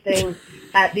fabulous thing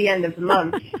at the end of the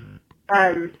month.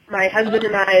 My husband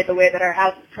and I, the way that our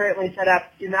house is currently set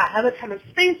up, do not have a ton of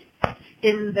space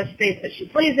in the space that she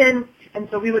plays in, and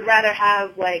so we would rather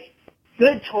have, like,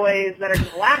 good toys that are going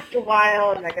to last a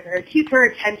while and that are going to keep her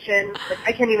attention. Like,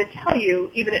 I can't even tell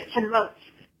you, even at 10 months,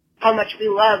 how much we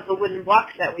love the wooden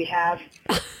blocks that we have.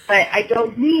 But I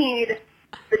don't need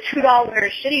the $2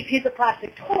 shitty piece of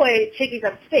plastic toy taking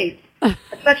up space,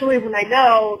 especially when I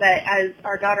know that as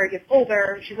our daughter gets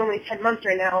older, she's only 10 months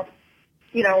right now,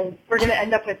 you know, we're going to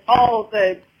end up with all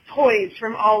the toys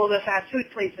from all of the fast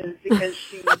food places because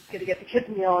she's going to get the kids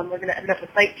meal and we're going to end up with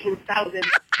 19,000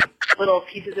 little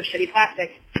pieces of shitty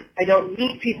plastic. I don't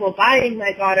need people buying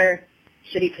my daughter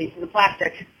shitty pieces of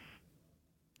plastic.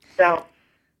 So,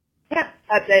 yeah,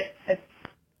 that's it.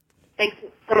 Thanks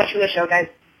so much for the show, guys.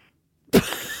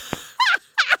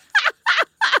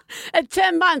 At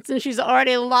 10 months and she's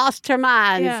already lost her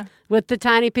mind with the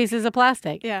tiny pieces of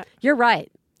plastic. Yeah. You're right.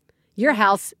 Your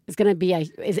house is going to be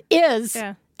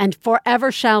and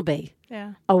forever shall be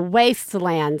a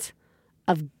wasteland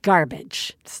of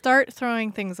garbage. Start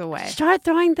throwing things away. Start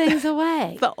throwing things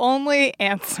away. The only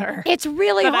answer. It's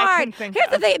really hard. Here's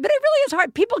the thing, but it really is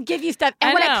hard. People give you stuff,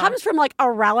 and when it comes from like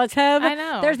a relative,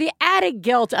 there's the added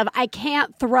guilt of I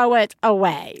can't throw it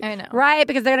away. I know. Right?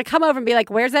 Because they're going to come over and be like,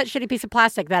 where's that shitty piece of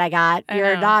plastic that I got?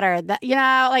 Your daughter. That, you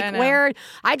know, like where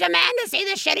I demand to see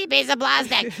the shitty piece of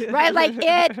plastic. Right? Like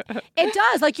it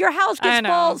does. Like your house gets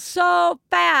full so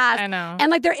fast. I know.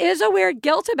 And like there is a weird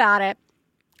guilt about it.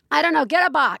 I don't know, get a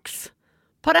box.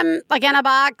 Put them, like, in a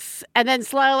box and then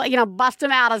slowly, you know, bust them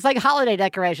out. It's like holiday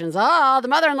decorations. Oh, the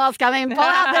mother-in-law's coming. Pull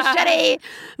out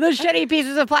the shitty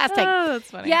pieces of plastic. Oh, that's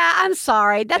funny. Yeah, I'm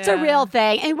sorry. That's a real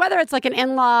thing. And whether it's like an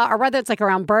in-law or whether it's like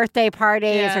around birthday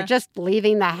parties or just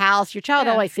leaving the house, your child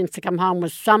always seems to come home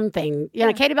with something. You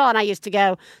know, Katie Bell and I used to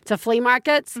go to flea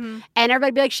markets and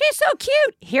everybody'd be like, she's so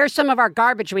cute. Here's some of our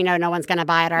garbage we know no one's going to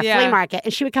buy at our flea market.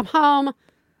 And she would come home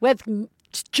with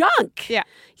junk.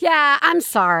 Yeah, I'm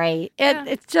sorry.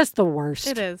 It's just the worst.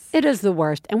 It is. It is the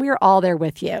worst. And we are all there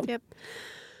with you. Yep.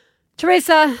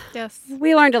 Teresa. Yes.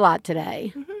 We learned a lot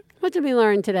today. What did we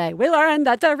learn today? We learned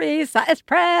that Teresa is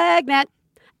pregnant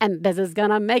and Biz is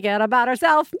going to make it about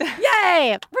herself.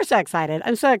 Yay! We're so excited.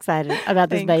 I'm so excited about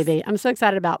this baby. I'm so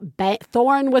excited about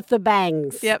Thorn with the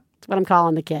bangs. Yep. That's what I'm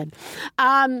calling the kid.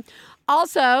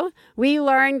 Also, we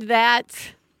learned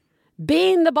that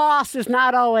being the boss is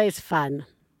not always fun.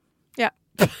 Yeah.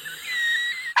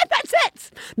 That's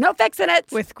it. No fixing it.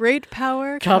 With great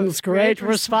power comes great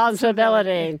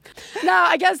responsibility. No,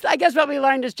 I guess what we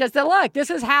learned is just that, look,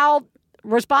 this is how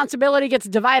responsibility gets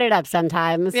divided up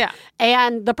sometimes. Yeah.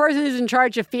 And the person who's in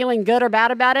charge of feeling good or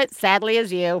bad about it, sadly,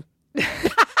 is you.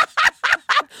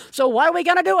 So what are we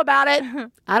going to do about it?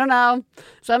 I don't know.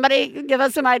 Somebody give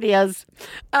us some ideas.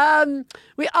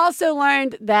 We also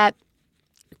learned that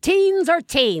teens are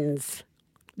teens.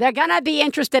 They're going to be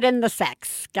interested in the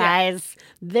sex, guys. Yeah.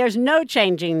 There's no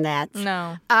changing that.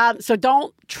 No. So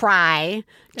don't try.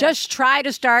 Just try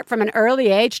to start from an early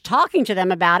age talking to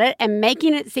them about it and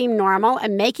making it seem normal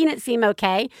and making it seem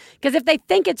okay. Because if they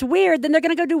think it's weird, then they're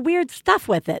going to go do weird stuff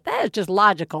with it. That is just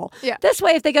logical. Yeah. This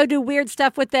way, if they go do weird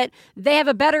stuff with it, they have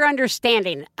a better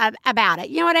understanding about it.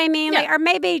 You know what I mean? Yeah. Like, or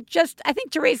maybe just, I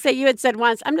think, Teresa, you had said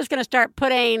once, I'm just going to start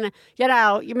putting, you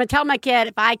know, you're going to tell my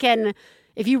kid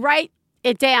if you write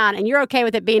it down and you're okay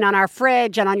with it being on our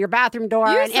fridge and on your bathroom door.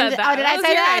 You and said that. Oh, did I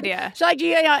say that? Idea. So, like,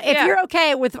 you know, if you're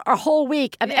okay with a whole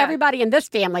week of everybody in this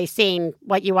family seeing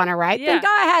what you want to write, then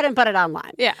go ahead and put it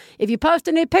online. Yeah. If you post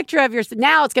a new picture of yourself,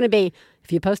 now it's going to be,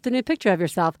 if you post a new picture of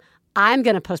yourself, I'm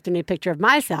going to post a new picture of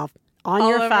myself on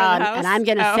your phone, and I'm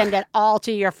going to send it all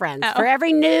to your friends. For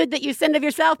every nude that you send of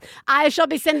yourself, I shall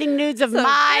be sending nudes of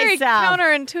myself. Very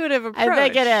counterintuitive approach. I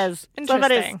think it is. Interesting.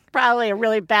 Somebody's probably a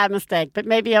really bad mistake, but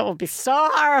maybe it will be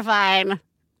so horrifying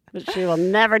that she will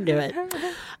never do it.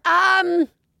 So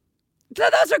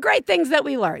those are great things that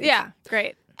we learned. Yeah,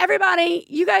 great. Everybody,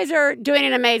 you guys are doing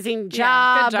an amazing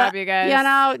job. Good job, you guys. You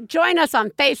know, join us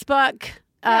on Facebook,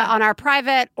 on our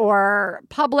private or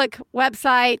public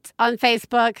website on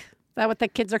Facebook. Is that what the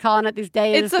kids are calling it these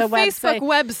days? It's a Facebook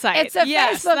website. It's a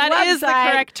yes, Facebook that website. is the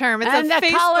correct term. It's and a they're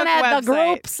Facebook calling it website. the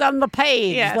groups on the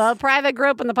page, the private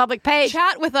group and the public page.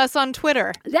 Chat with us on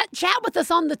Twitter. Chat with us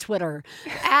on the Twitter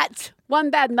at One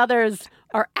Bad Mothers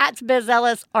or at Biz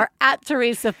Ellis or at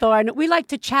Teresa Thorne. We like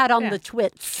to chat on the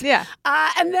twits. Yeah.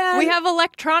 And then we have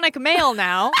electronic mail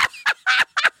now.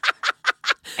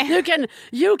 you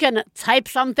can type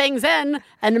some things in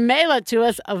and mail it to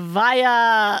us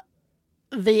via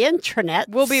the intranet.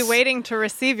 We'll be waiting to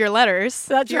receive your letters.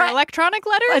 That's your right. electronic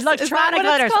letters? Electronic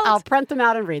letters. I'll print them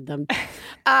out and read them.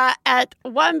 At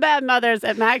onebadmothers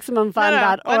at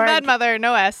MaximumFun.org. No. One Bad Mother,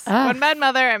 no S. One Bad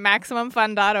Mother at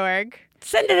MaximumFun.org.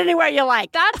 Send it anywhere you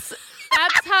like. That's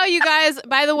how you guys,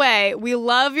 by the way, we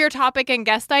love your topic and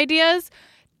guest ideas.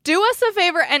 Do us a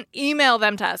favor and email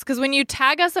them to us, because when you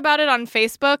tag us about it on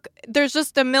Facebook, there's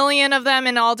just a million of them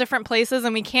in all different places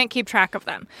and we can't keep track of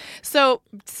them. So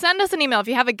send us an email. If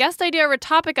you have a guest idea or a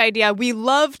topic idea, we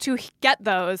love to get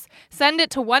those. Send it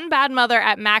to onebadmother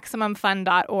at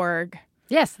MaximumFun.org.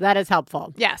 Yes, that is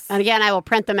helpful. Yes. And again, I will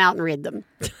print them out and read them.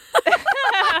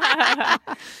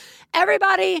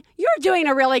 Everybody, you're doing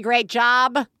a really great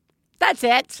job. That's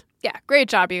it. Yeah, great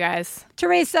job, you guys.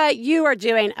 Teresa, you are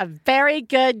doing a very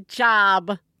good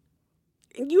job.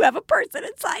 You have a person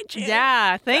inside you.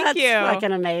 Yeah, thank you. That's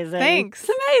fucking amazing. Thanks. It's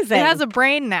amazing. It has a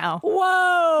brain now.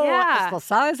 Whoa. Yeah. It's the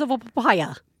size of a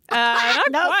papaya.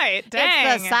 Not quite.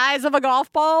 Dang. It's the size of a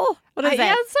golf ball. What is it?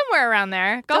 Yeah, it's somewhere around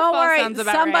there. Golf Don't ball worry. sounds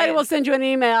about Somebody right. will send you an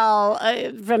email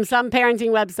from some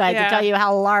parenting website to tell you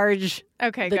how large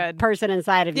the person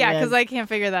inside of you is. Yeah, because I can't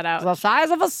figure that out. It's the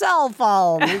size of a cell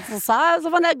phone. It's the size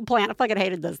of an eggplant. I fucking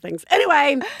hated those things.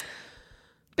 Anyway.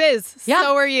 Biz,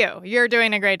 so are you. You're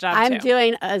doing a great job, I'm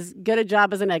doing as good a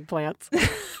job as an eggplant.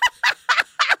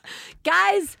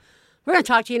 Guys, we're going to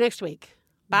talk to you next week.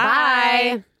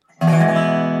 Bye.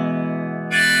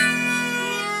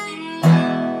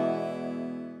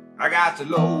 I got the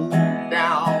low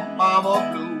down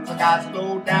mama blues. I got the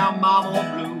low down mama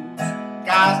blues.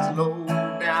 Got the low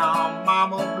down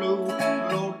mama blues.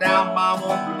 Low down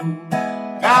mama blues.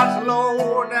 Got the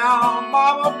low down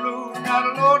mama blues. Got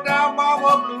the low down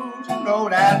mama blues. You know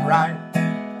that's right.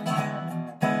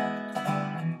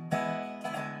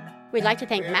 We'd like to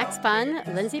thank Max Fun,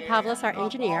 Lindsay Pavlis, our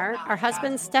engineer, our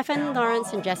husbands Stefan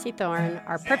Lawrence and Jesse Thorne,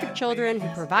 our perfect children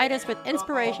who provide us with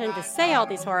inspiration to say all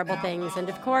these horrible things, and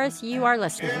of course, you, our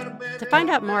listener. To find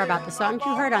out more about the songs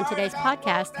you heard on today's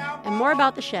podcast and more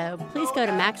about the show, please go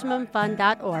to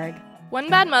MaximumFun.org. One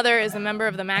Bad Mother is a member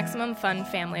of the Maximum Fun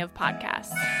family of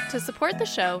podcasts. To support the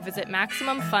show, visit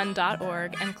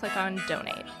MaximumFun.org and click on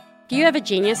Donate. Do you have a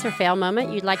genius or fail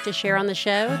moment you'd like to share on the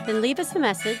show? Then leave us a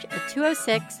message at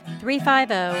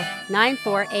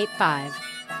 206-350-9485.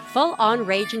 Full-on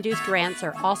rage-induced rants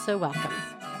are also welcome.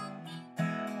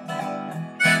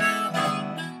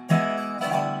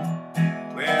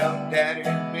 Well, daddy,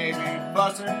 baby,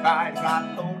 fussing fight,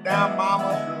 got low down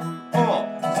mama blues. Oh,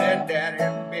 said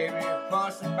daddy, baby,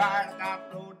 fussing fight, got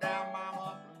low down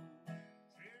mama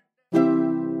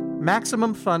blues.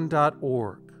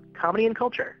 MaximumFun.org. Comedy and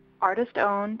culture. Artist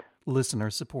owned.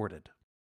 Listener supported.